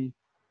Wayne?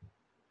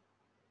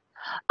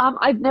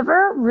 I've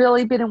never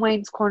really been in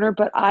Wayne's corner,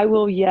 but I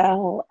will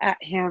yell at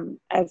him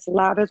as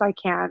loud as I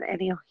can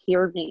and he'll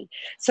hear me.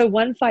 So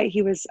one fight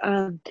he was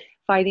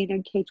fighting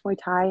in cage Muay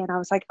Thai and I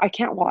was like, I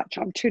can't watch.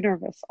 I'm too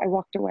nervous. I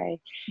walked away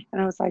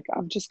and I was like,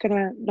 I'm just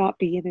gonna not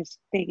be in his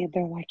thing. And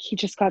they're like, he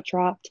just got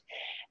dropped.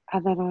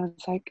 And then I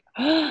was like,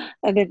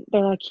 and then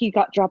they're like, he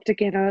got dropped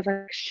again. I was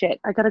like, shit,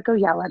 I gotta go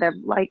yell at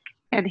him. Like,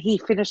 and he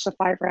finished the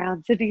 5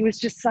 rounds and he was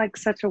just like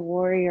such a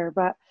warrior.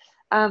 But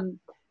um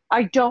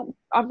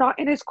I'm not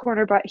in his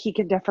corner, but he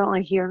can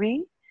definitely hear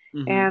me.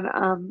 Hmm.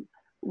 And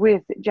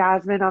with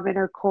Jasmine, I'm in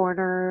her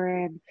corner,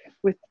 and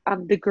with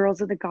the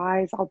girls and the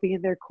guys, I'll be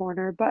in their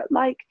corner. But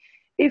like,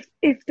 if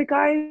the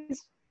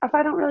guys, if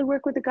I don't really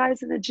work with the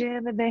guys in the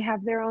gym and they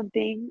have their own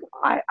thing,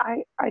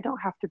 I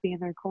don't have to be in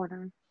their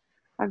corner.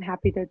 I'm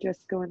happy to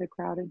just go in the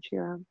crowd and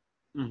cheer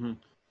them. Hmm.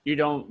 You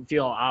don't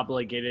feel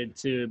obligated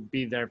to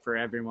be there for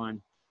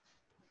everyone.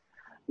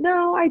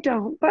 No, I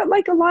don't. But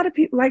like a lot of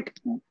people, like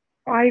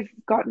I've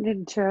gotten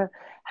into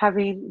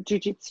having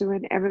jujitsu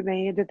and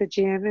MMA into the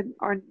gym, and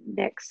our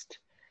next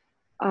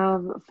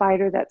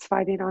fighter that's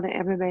fighting on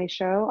an MMA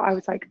show, I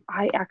was like,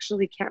 I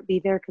actually can't be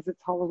there because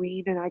it's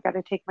Halloween and I got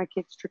to take my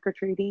kids trick or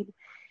treating.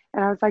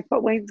 And I was like,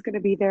 but Wayne's going to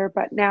be there.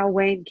 But now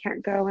Wayne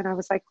can't go. And I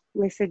was like,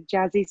 listen,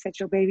 Jazzy said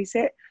she'll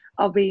babysit.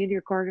 I'll be in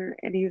your corner.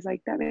 And he was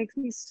like, that makes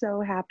me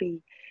so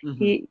happy. Hmm.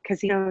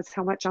 Because he knows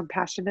how much I'm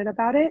passionate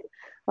about it,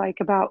 like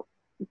about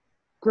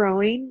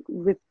growing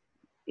with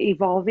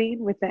evolving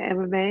with the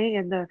MMA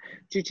and the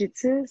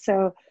jujitsu.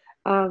 So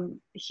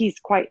he's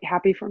quite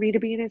happy for me to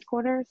be in his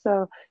corner.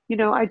 So,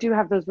 I do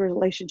have those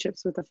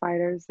relationships with the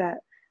fighters that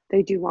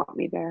they do want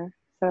me there.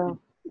 So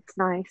it's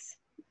nice.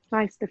 It's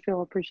nice to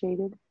feel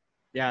appreciated.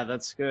 Yeah,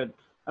 that's good.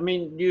 I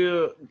mean,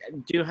 you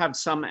do have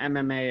some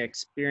MMA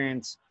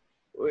experience.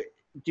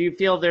 Do you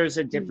feel there's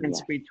a difference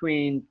Yes.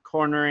 between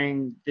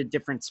cornering the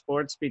different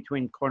sports,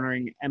 between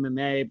cornering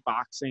MMA,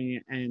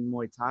 boxing, and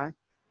Muay Thai?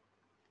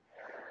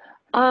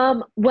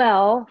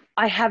 Well,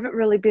 I haven't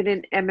really been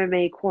in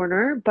MMA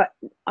corner, but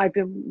I've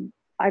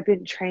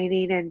been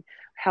training and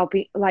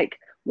helping, like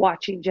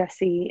watching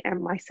Jesse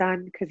and my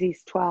son because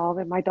he's 12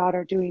 and my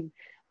daughter doing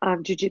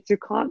jujitsu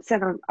comps,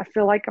 and I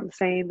feel like I'm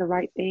saying the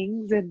right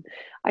things and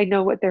I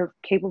know what they're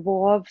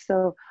capable of.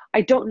 So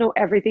I don't know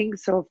everything,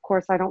 so of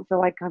course I don't feel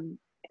like I'm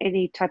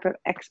any type of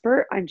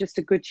expert. I'm just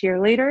a good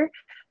cheerleader.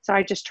 So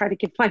I just try to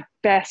give my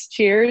best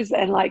cheers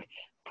and like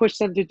push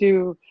them to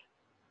do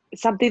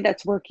something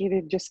that's working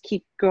and just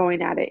keep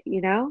going at it,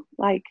 you know?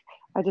 Like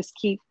I just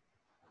keep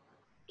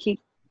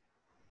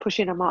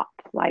pushing them up.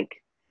 Like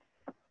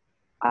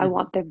I Mhm,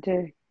 want them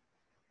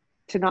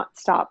to not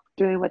stop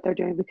doing what they're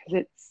doing because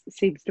it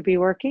seems to be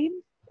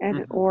working, and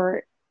mhm.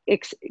 or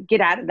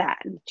get out of that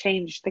and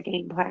change the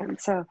game plan.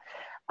 So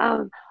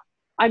um,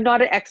 I'm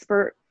not an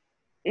expert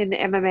in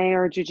MMA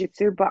or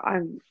jiu-jitsu, but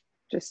I'm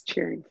just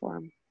cheering for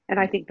them. And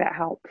I think that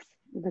helps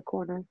in the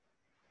corner.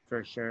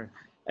 For sure.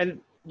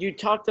 And you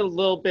talked a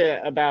little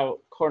bit about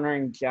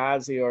cornering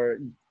Jazzy or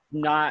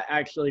not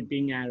actually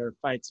being at her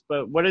fights,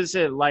 but what is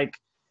it like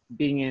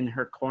being in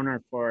her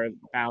corner for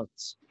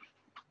bouts?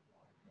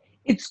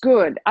 It's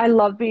good. I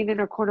love being in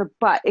her corner,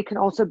 but it can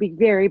also be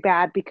very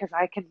bad because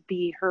I can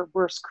be her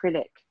worst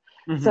critic.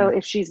 So Hmm.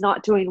 if she's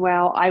not doing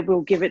well, I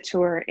will give it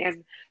to her.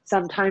 And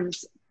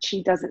sometimes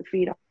she doesn't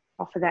feed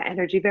off of that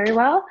energy very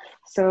well.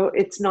 So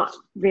it's not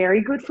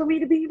very good for me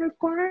to be in her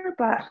corner,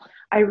 but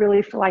I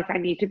really feel like I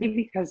need to be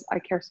because I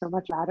care so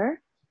much about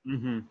her.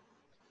 Hmm.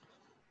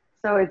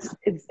 So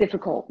it's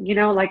difficult, you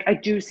know, like I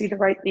do see the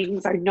right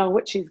things. I know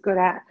what she's good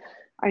at.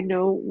 I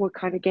know what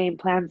kind of game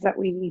plans that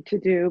we need to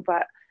do,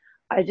 but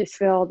I just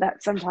feel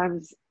that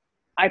sometimes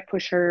I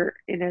push her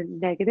in a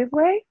negative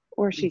way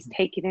or she's Hmm.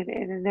 taking it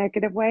in a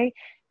negative way,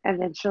 and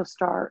then she'll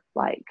start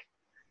like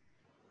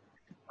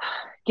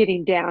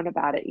getting down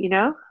about it, you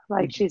know?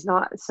 Like she's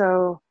not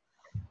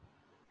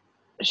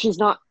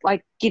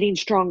like getting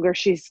stronger,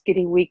 she's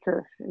getting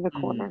weaker in the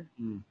corner.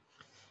 Hmm.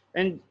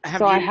 And So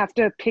have you,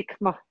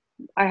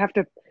 I have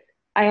to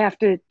I have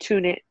to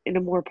tune it in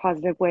a more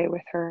positive way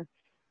with her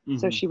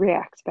so mhm. she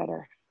reacts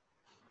better.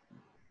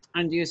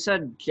 And you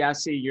said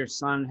Jesse, your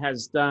son,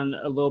 has done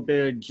a little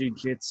bit of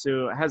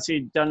jujitsu. Has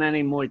he done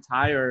any Muay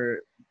Thai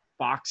or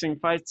boxing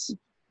fights?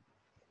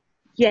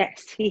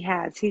 Yes, he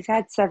has. He's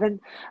had seven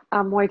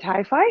Muay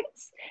Thai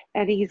fights,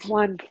 and he's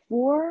won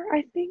four,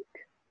 I think.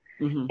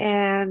 Hmm.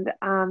 And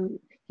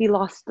he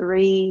lost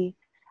three.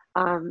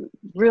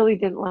 Really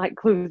didn't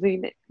like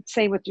losing.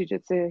 Same with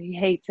jujitsu. He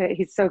hates it.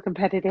 He's so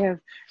competitive,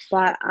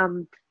 but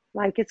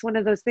like it's one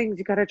of those things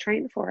you got to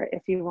train for it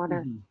if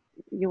Hmm.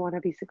 you want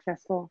to be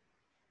successful.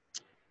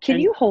 Can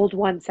And you hold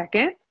 1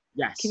 second?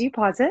 Can yes. you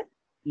pause it?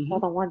 Hmm.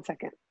 Hold on 1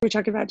 second. We're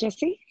talking about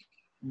Jesse.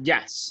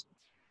 Yes.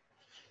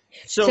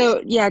 So,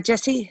 So yeah,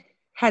 Jesse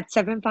had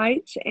seven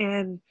fights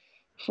and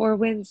four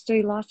wins,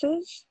 three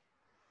losses.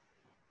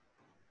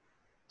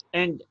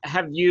 and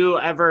have you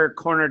ever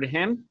cornered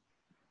him?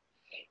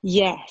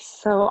 Yes.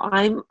 So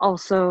I'm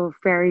also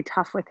very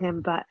tough with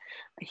him, but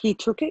he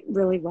took it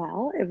really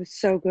well. It was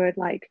so good.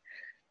 Like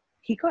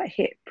he got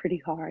hit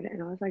pretty hard,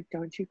 and I was like,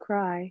 "Don't you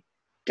cry,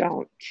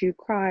 don't you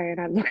cry." And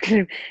I look at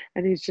him,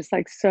 and he's just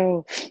like,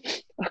 "So,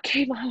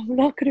 okay, mom, I'm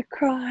not gonna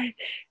cry." And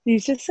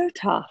he's just so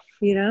tough,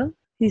 you know.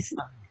 He's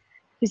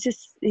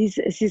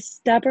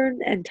stubborn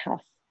and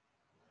tough.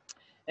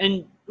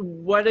 And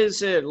what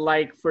is it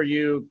like for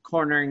you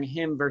cornering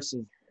him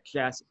versus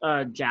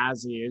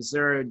Jazzy? Is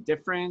there a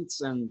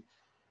difference? And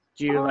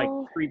do you like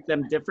Oh, treat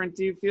them different,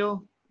 do you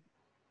feel?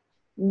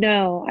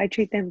 no, I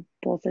treat them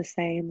both the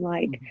same.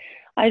 Like Mhm.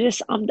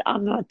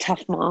 I'm a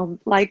tough mom.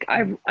 Like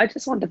I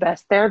just want the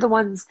best. They're the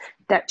ones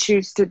that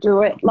choose to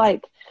do it.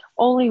 Like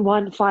only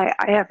one fight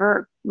I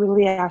ever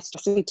really asked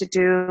Jesse to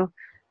do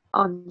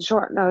on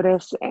short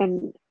notice,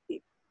 and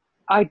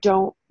I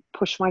don't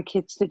push my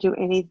kids to do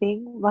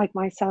anything. Like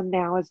my son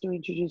now is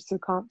doing jujitsu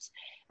comps.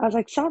 I was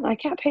like, son, I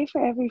can't pay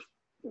for every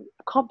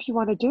comp you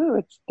want to do.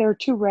 It's they're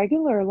too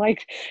regular.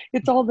 Like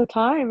it's all the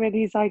time. And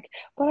he's like,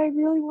 but I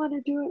really want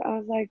to do it. I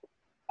was like,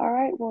 all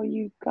right, well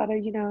you gotta,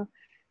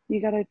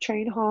 you gotta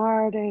train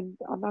hard, and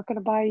I'm not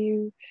gonna buy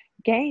you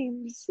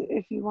games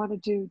if you want to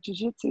do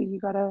jujitsu. You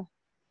gotta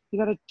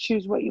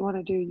choose what you want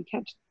to do. You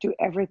can't do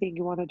everything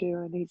you want to do.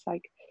 And he's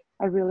like,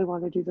 I really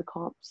want to do the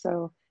comp.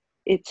 So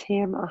it's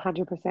him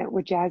 100%.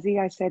 With Jazzy,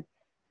 I said,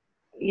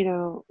 you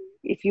know,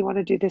 if you want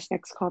to do this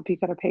next comp, you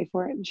got to pay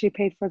for it. And she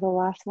paid for the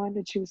last one,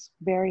 and she was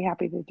very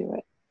happy to do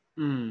it.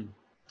 Mm.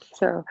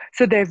 So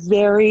they're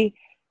very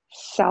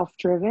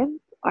self-driven.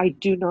 I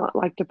do not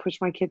like to push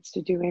my kids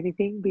to do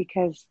anything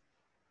because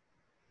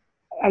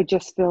I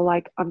just feel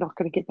like I'm not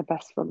going to get the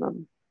best from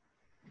them.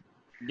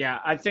 Yeah,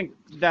 I think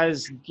that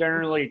is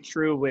generally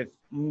true with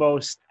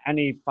most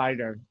any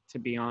fighter, to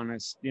be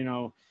honest.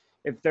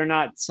 if they're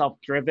not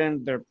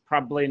self-driven, they're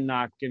probably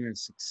not going to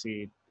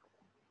succeed.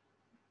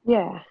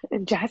 Yeah,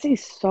 and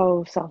Jassie's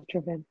so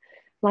self-driven.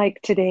 Like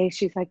today,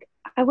 she's like,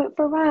 I went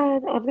for a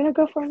run. I'm gonna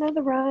go for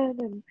another run.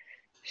 And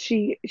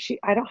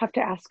I don't have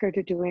to ask her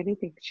to do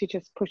anything. She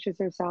just pushes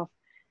herself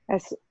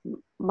as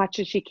much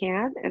as she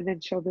can, and then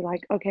she'll be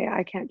like, okay,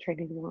 I can't train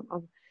anymore.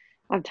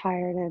 I'm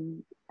tired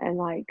and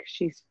like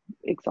she's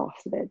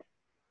exhausted.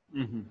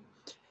 Hmm.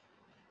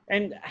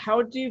 And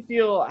how do you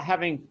feel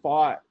having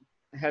fought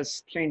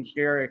has changed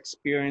your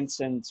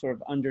experience and sort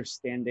of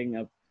understanding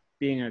of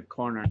being a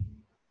corner?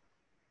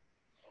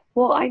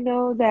 Well, I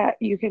know that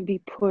you can be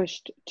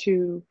pushed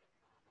to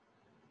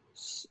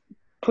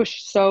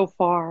push so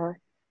far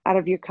out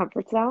of your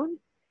comfort zone,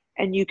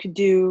 and you could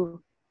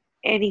do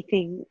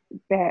anything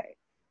that,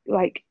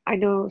 like, I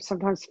know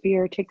sometimes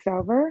fear takes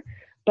over,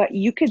 but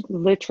you could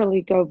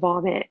literally go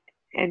vomit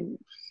and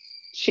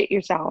shit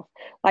yourself,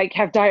 like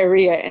have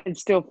diarrhea and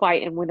still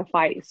fight and win a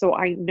fight. So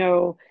I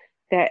know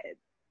that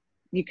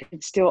you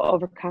can still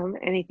overcome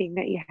anything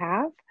that you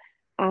have.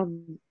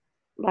 Um,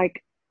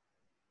 like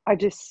I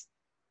just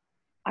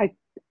I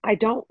I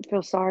don't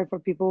feel sorry for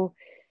people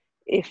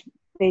if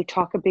they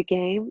talk a big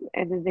game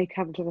and then they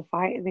come to the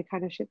fight and they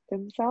kind of shit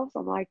themselves.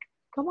 I'm like,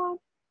 come on,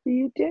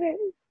 you did it.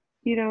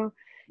 You know,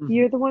 Hmm.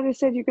 you're the one who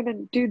said you're going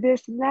to do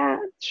this and that.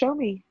 Show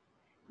me.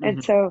 And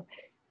Hmm. so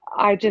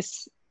I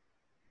just,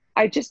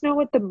 I just know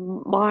what the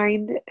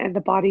mind and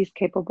the body is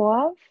capable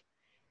of.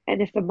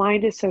 And if the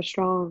mind is so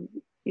strong,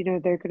 they're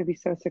going to be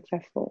so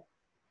successful.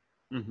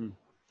 Hmm.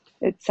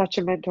 It's such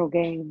a mental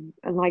game.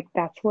 And like,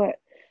 that's what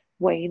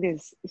Wayne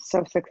is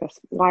so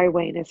successful. Why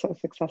Wayne is so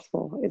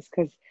successful is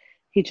because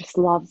he just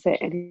loves it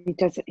and he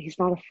doesn't, he's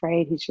not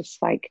afraid. He's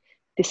just like,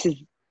 this is,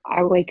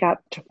 I wake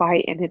up to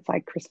fight and it's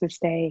like Christmas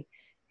Day.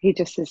 He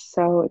just is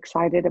so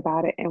excited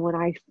about it. And when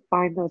I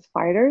find those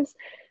fighters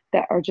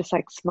that are just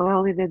like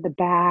smiling in the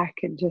back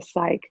and just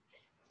like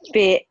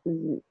fit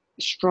and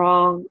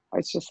strong,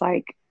 it's just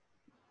like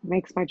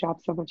makes my job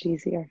so much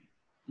easier.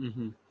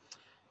 Hmm.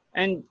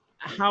 And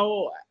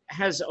how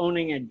has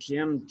owning a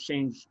gym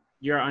changed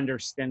your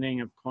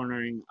understanding of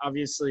cornering?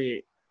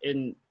 Obviously,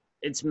 in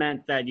it's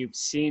meant that you've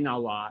seen a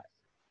lot,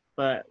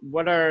 but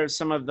what are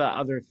some of the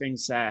other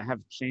things that have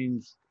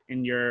changed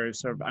in your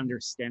sort of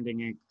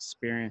understanding and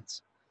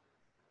experience?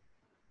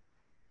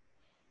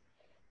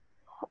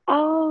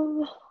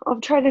 Um,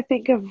 I'm trying to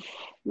think of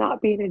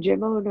not being a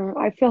gym owner.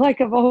 I feel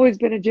like I've always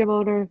been a gym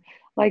owner.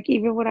 Like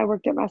even when I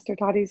worked at Master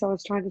Toddy's, I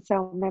was trying to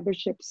sell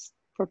memberships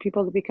for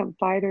people to become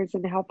fighters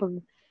and help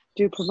them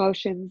do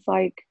promotions.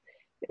 Like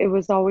it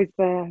was always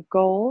the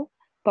goal,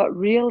 but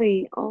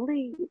really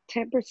only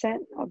 10%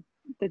 of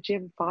the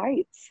gym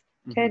fights,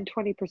 Hmm. 10,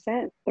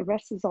 20%. The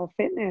rest is all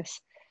fitness.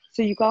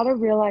 So you got to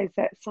realize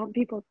that some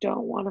people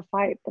don't want to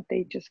fight, but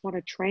they just want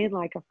to train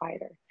like a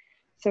fighter.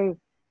 So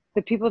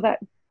the people that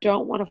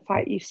don't want to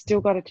fight, you still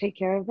got to take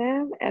care of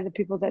them. And the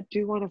people that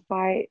do want to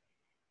fight,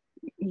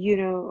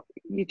 you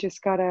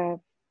just got to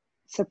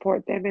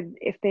support them. And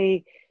if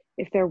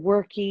they're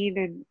working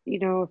and,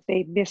 if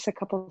they miss a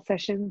couple of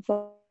sessions,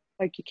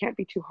 like you can't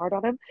be too hard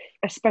on them,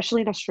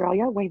 especially in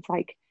Australia. Wayne's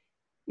like,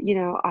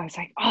 I was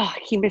like, oh,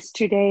 he missed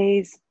 2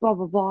 days, blah,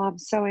 blah, blah. I'm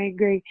so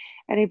angry.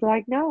 And he'd be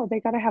like, no, they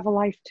got to have a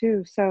life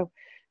too. So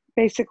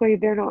basically,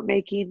 they're not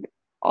making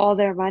all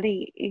their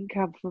money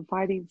income from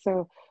fighting.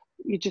 So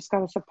you just got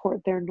to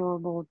support their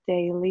normal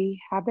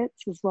daily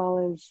habits as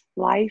well as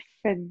life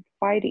and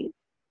fighting.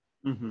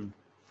 Hmm.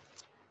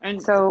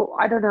 And So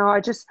I don't know. I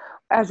just,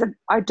 as a,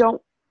 I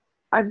don't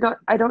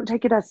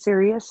take it as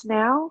serious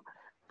now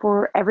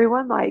for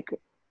everyone, like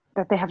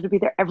that they have to be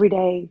there every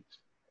day.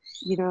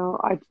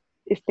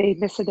 If they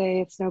miss a day,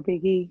 it's no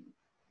biggie,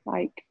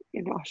 like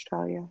in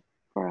Australia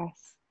for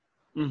us.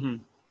 hmm.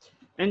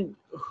 And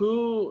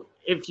who,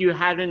 if you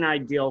had an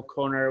ideal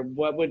corner,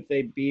 what would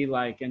they be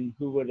like, and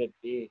who would it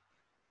be?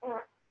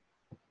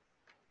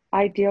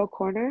 Ideal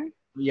corner,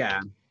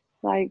 Yeah.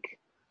 like,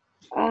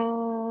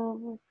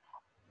 um,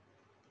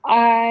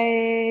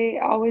 I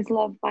always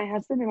loved my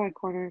husband in my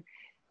corner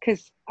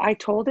because I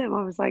told him,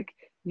 I was like,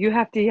 you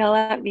have to yell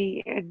at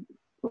me. And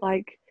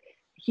like,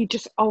 he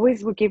just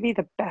always would give me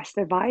the best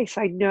advice.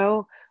 I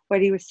know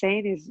what he was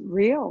saying is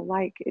real,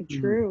 like, and Hmm.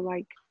 true.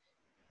 Like,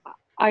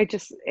 I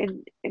just,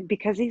 and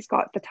because he's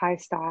got the Thai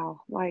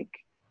style, like,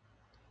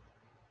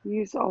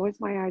 he's always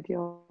my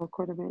ideal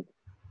quarterman.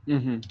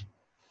 Hmm.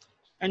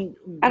 And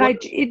And what?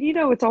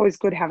 it's always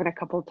good having a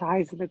couple of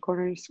Thais in the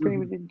corner Mhm.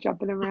 screaming and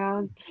jumping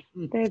around.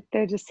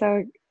 They're just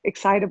so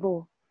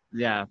excitable.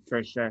 Yeah,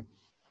 for sure.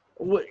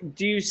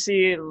 Do you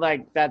see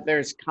like that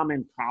there's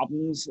common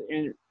problems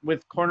in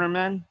with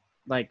cornermen,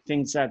 like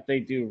things that they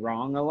do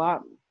wrong a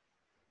lot?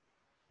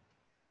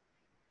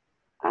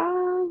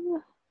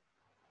 Um,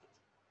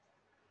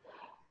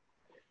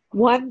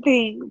 One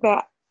thing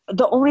that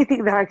the only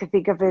thing that I could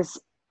think of is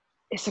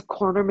a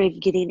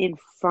cornerman getting in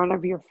front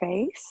of your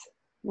face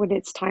when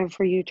it's time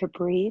for you to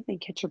breathe and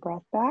catch your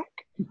breath back.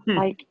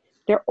 Like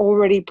they're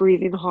already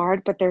breathing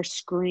hard, but they're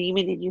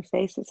screaming in your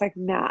face. It's like,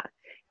 nah,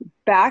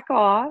 back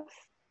off.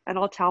 And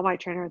I'll tell my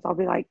trainers, I'll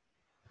be like,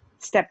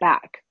 step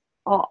back.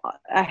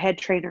 A head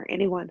trainer,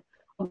 anyone,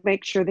 will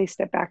make sure they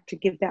step back to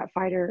give that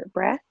fighter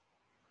breath.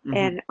 Hmm.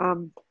 And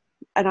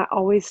I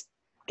always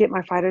get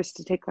my fighters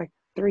to take like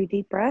 3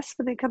 deep breaths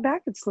when they come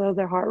back and slow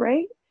their heart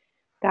rate.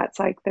 That's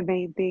like the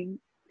main thing.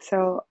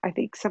 So I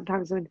think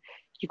sometimes when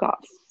you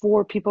got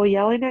 4 people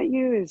yelling at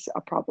you is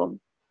a problem.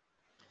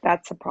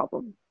 That's a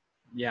problem.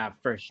 Yeah,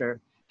 for sure.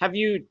 Have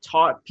you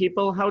taught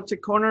people how to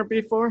corner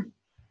before?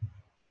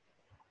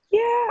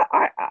 Yeah,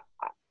 I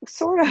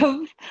sort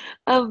of.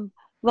 Um,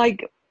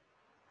 like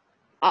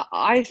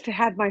I've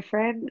had my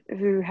friend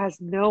who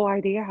has no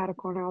idea how to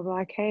corner. I'll be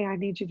like, hey, I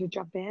need you to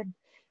jump in.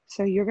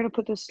 So you're gonna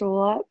put the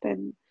stool up,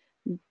 and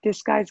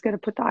this guy's gonna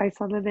put the ice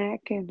on the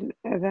neck, and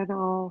then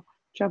I'll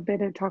jump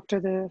in and talk to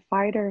the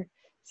fighter.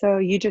 So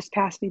you just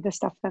pass me the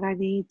stuff that I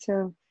need.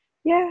 So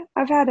yeah,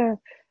 I've had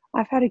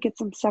to get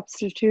some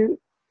substitute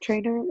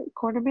trainer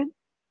cornermen,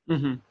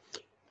 Hmm.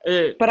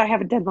 Uh, but I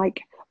haven't done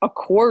like a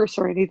course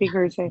or anything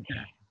or say,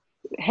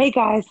 hey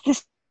guys,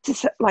 this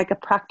is like a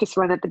practice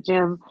run at the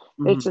gym.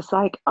 It's mhm. just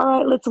like, all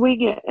right, let's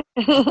wing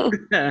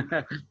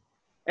it.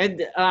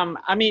 And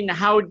I mean,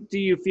 how do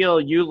you feel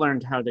you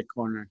learned how to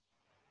corner?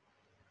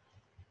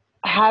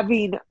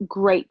 Having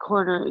great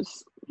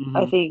corners,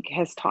 I Hmm. think,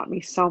 has taught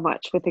me so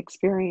much with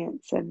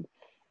experience and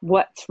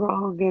what's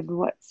wrong and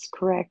what's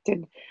correct.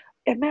 And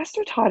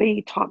Master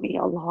Toddy taught me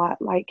a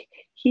lot. Like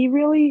he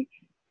really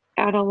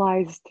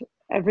analyzed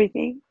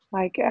everything.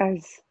 Like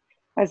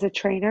as a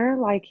trainer,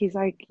 like he's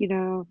like,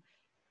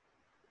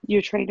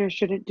 your trainer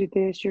shouldn't do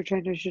this, your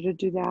trainer shouldn't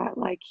do that.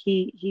 Like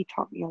he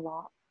taught me a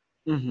lot.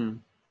 Hmm.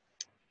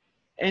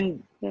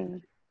 And Yeah.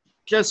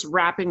 just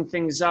wrapping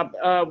things up,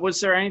 was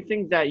there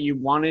anything that you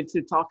wanted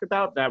to talk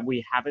about that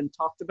we haven't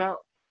talked about?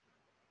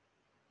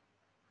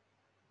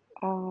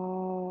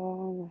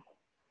 Um,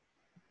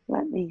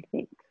 Let me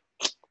think.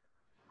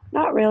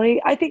 Not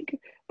really. I think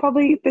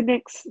probably the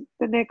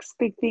next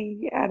big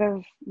thing out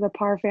of the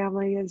Parr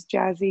family is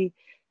Jazzy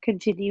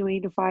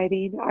continuing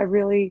fighting. I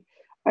really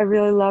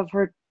love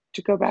her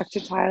to go back to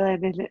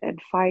Thailand and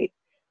fight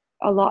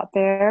a lot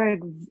there,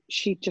 and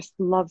she just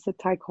loves the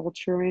Thai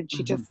culture and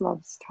she Hmm. just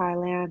loves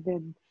Thailand,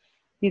 and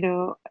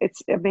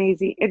it's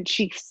amazing, and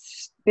she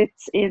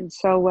fits in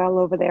so well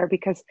over there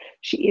because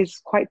she is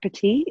quite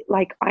petite.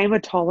 Like I'm a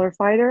taller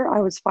fighter. I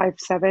was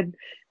 5'7"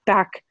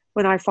 back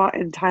when I fought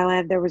in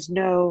Thailand. There was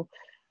no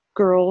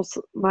girls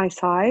my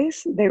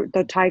size.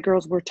 The Thai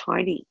girls were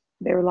tiny.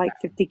 They were like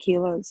 50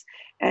 kilos,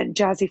 and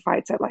Jazzy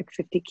fights at like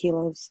 50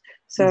 kilos.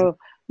 So,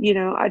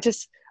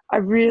 I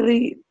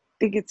really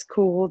think it's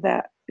cool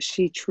that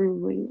she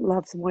truly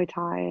loves Muay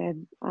Thai.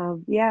 And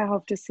yeah, I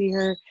hope to see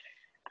her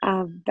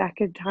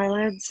back in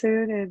Thailand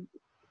soon. And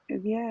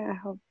yeah, I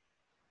hope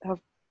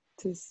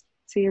to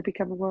see her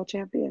become a world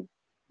champion.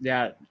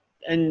 Yeah,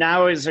 and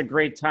now is a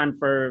great time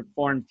for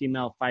foreign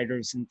female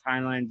fighters in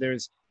Thailand.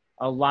 There's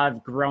a lot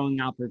of growing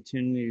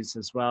opportunities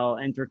as well.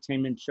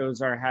 Entertainment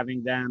shows are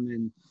having them,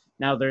 and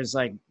now there's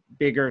like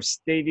bigger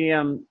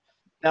stadium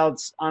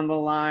belts on the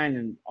line,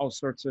 and all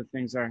sorts of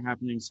things are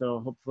happening. So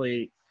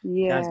hopefully,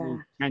 Jazzy Yeah,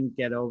 can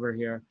get over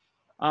here.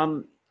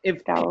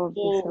 If that would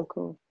be so people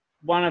cool.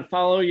 want to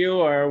follow you,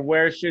 or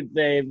where should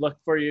they look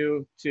for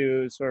you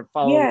to sort of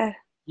follow Yeah.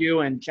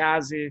 you and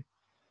Jazzy,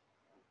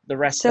 the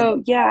rest of the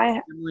So yeah,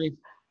 family?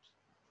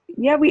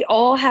 yeah, we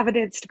all have an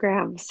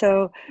Instagram.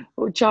 So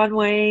John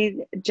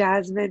Wayne,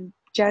 Jasmine,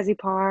 Jazzy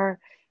Parr,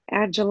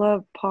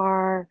 Angela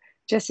Parr,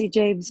 Jesse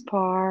James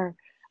Parr.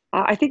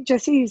 I think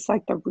Jesse is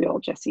like the real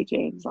Jesse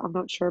James. I'm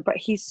not sure, but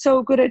he's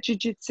so good at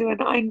jujitsu.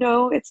 And I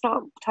know it's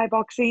not Thai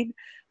boxing,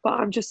 but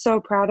I'm just so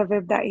proud of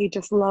him that he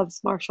just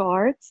loves martial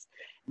arts.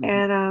 Mhm.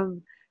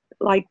 And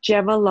like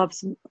Gemma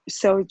loves,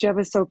 so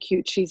Gemma's so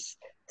cute. She's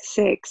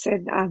 6,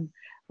 and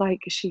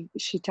like she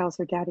tells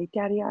her daddy,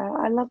 Daddy,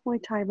 I love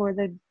Muay Thai more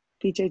than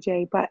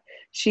BJJ, but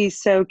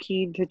she's so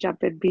keen to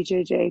jump in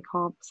BJJ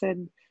comps,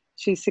 and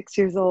she's 6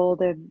 years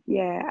old. And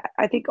yeah,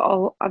 I think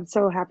I'm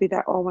so happy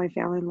that all my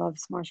family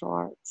loves martial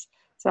arts.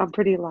 So I'm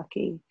pretty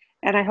lucky.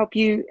 And I hope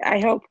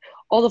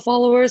all the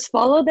followers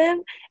follow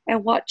them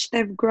and watch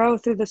them grow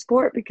through the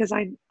sport because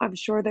I'm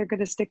sure they're going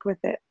to stick with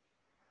it.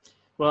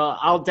 Well,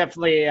 I'll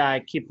definitely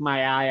keep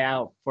my eye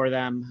out for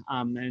them,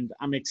 and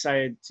I'm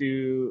excited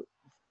to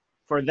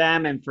for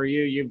them and for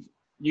you.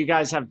 You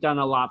guys have done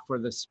a lot for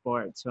the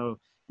sport, so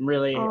I'm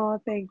really Oh,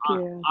 thank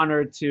you.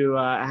 honored to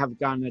have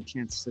gotten a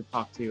chance to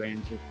talk to you,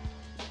 Angie.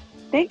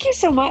 Thank you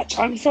so much.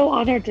 I'm so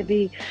honored to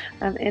be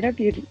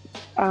interviewed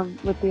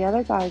with the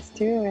other guys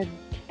too, and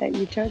that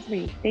you chose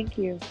me. Thank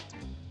you.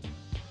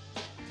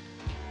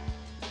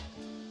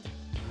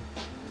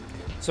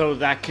 So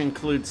that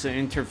concludes the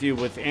interview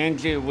with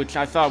Angie, which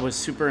I thought was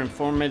super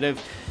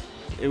informative.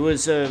 It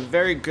was a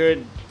very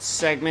good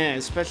segment,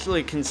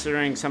 especially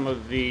considering some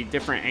of the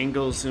different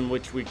angles in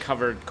which we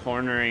covered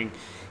cornering.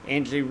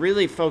 Angie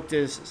really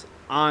focused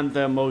on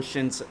the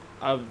emotions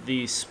of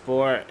the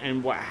sport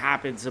and what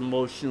happens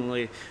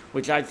emotionally,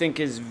 which I think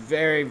is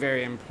very,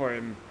 very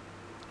important.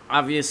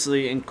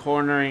 Obviously, in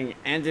cornering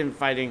and in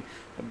fighting,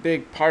 a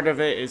big part of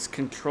it is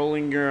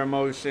controlling your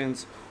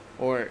emotions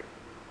or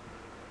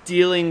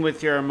dealing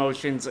with your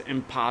emotions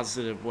in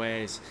positive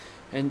ways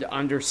and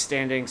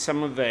understanding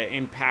some of the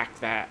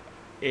impact that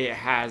it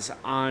has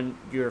on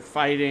your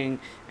fighting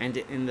and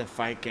in the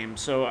fight game.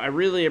 So I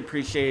really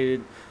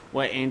appreciated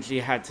what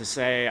Angie had to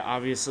say.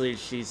 Obviously,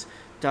 she's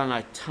done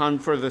a ton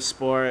for the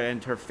sport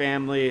and her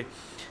family,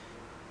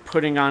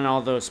 putting on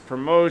all those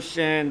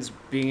promotions,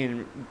 being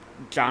in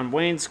John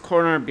Wayne's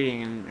corner,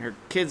 being in her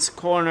kids'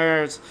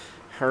 corners,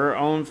 her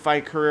own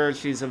fight career.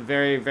 She's a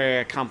very, very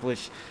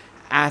accomplished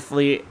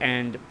athlete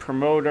and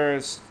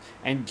promoters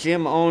and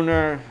gym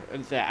owner.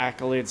 The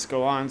accolades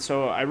go on.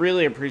 So I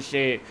really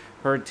appreciate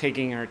her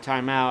taking her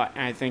time out,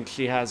 and I think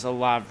she has a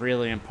lot of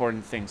really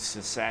important things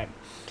to say.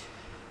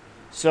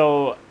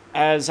 So,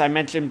 as I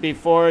mentioned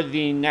before,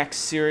 the next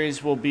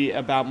series will be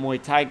about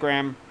Muay Thai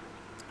Gram.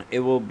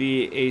 It will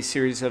be a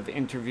series of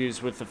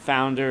interviews with the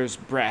founders,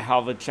 Brett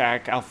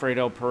Halvachak,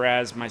 Alfredo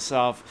Perez,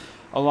 myself,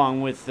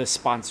 along with the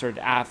sponsored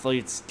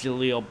athletes,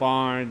 Jaleel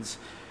Barnes,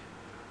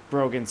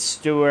 Brogan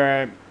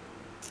Stewart,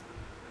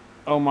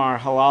 Omar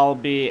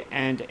Halalbi,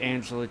 and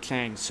Angela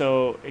Chang.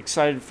 So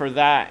excited for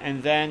that.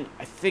 And then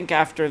I think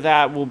after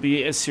that will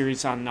be a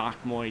series on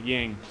Nak Muay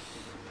Ying.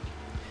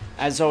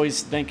 As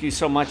always, thank you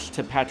so much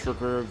to Patrick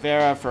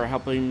Rivera for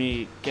helping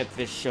me get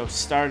this show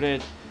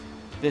started.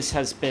 This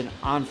has been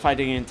On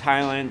Fighting in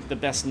Thailand, the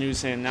best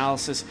news and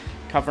analysis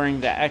covering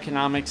the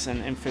economics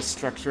and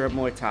infrastructure of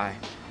Muay Thai.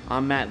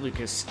 I'm Matt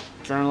Lucas,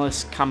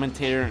 journalist,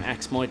 commentator, and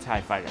ex-Muay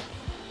Thai fighter.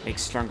 Make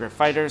stronger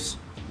fighters,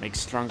 make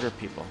stronger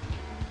people.